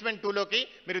బేస్మెంట్ 2లోకి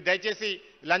మీరు దయచేసి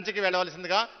లంచ్కి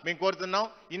వెళ్ళవలసిందిగా మేము కోరుతున్నాం.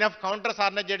 ఇనఫ్ కౌంటర్స్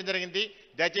ఆర్గనైజ్ చేయడం జరిగింది.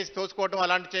 దయచేసి తోసుకోవడం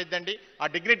అలాంటి చేయొద్దండి. ఆ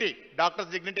డిగ్నిటీ,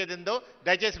 డాక్టర్స్ డిగ్నిటీ ఏదిందో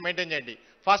దయచేసి మెయింటైన్ చేయండి.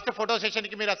 ఫస్ట్ ఫోటో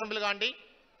సెషన్కి మీరు అసెంబ్లీ కాండి.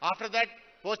 After that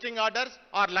posting orders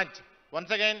or lunch.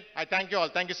 Once again I thank you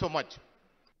all. Thank you so much.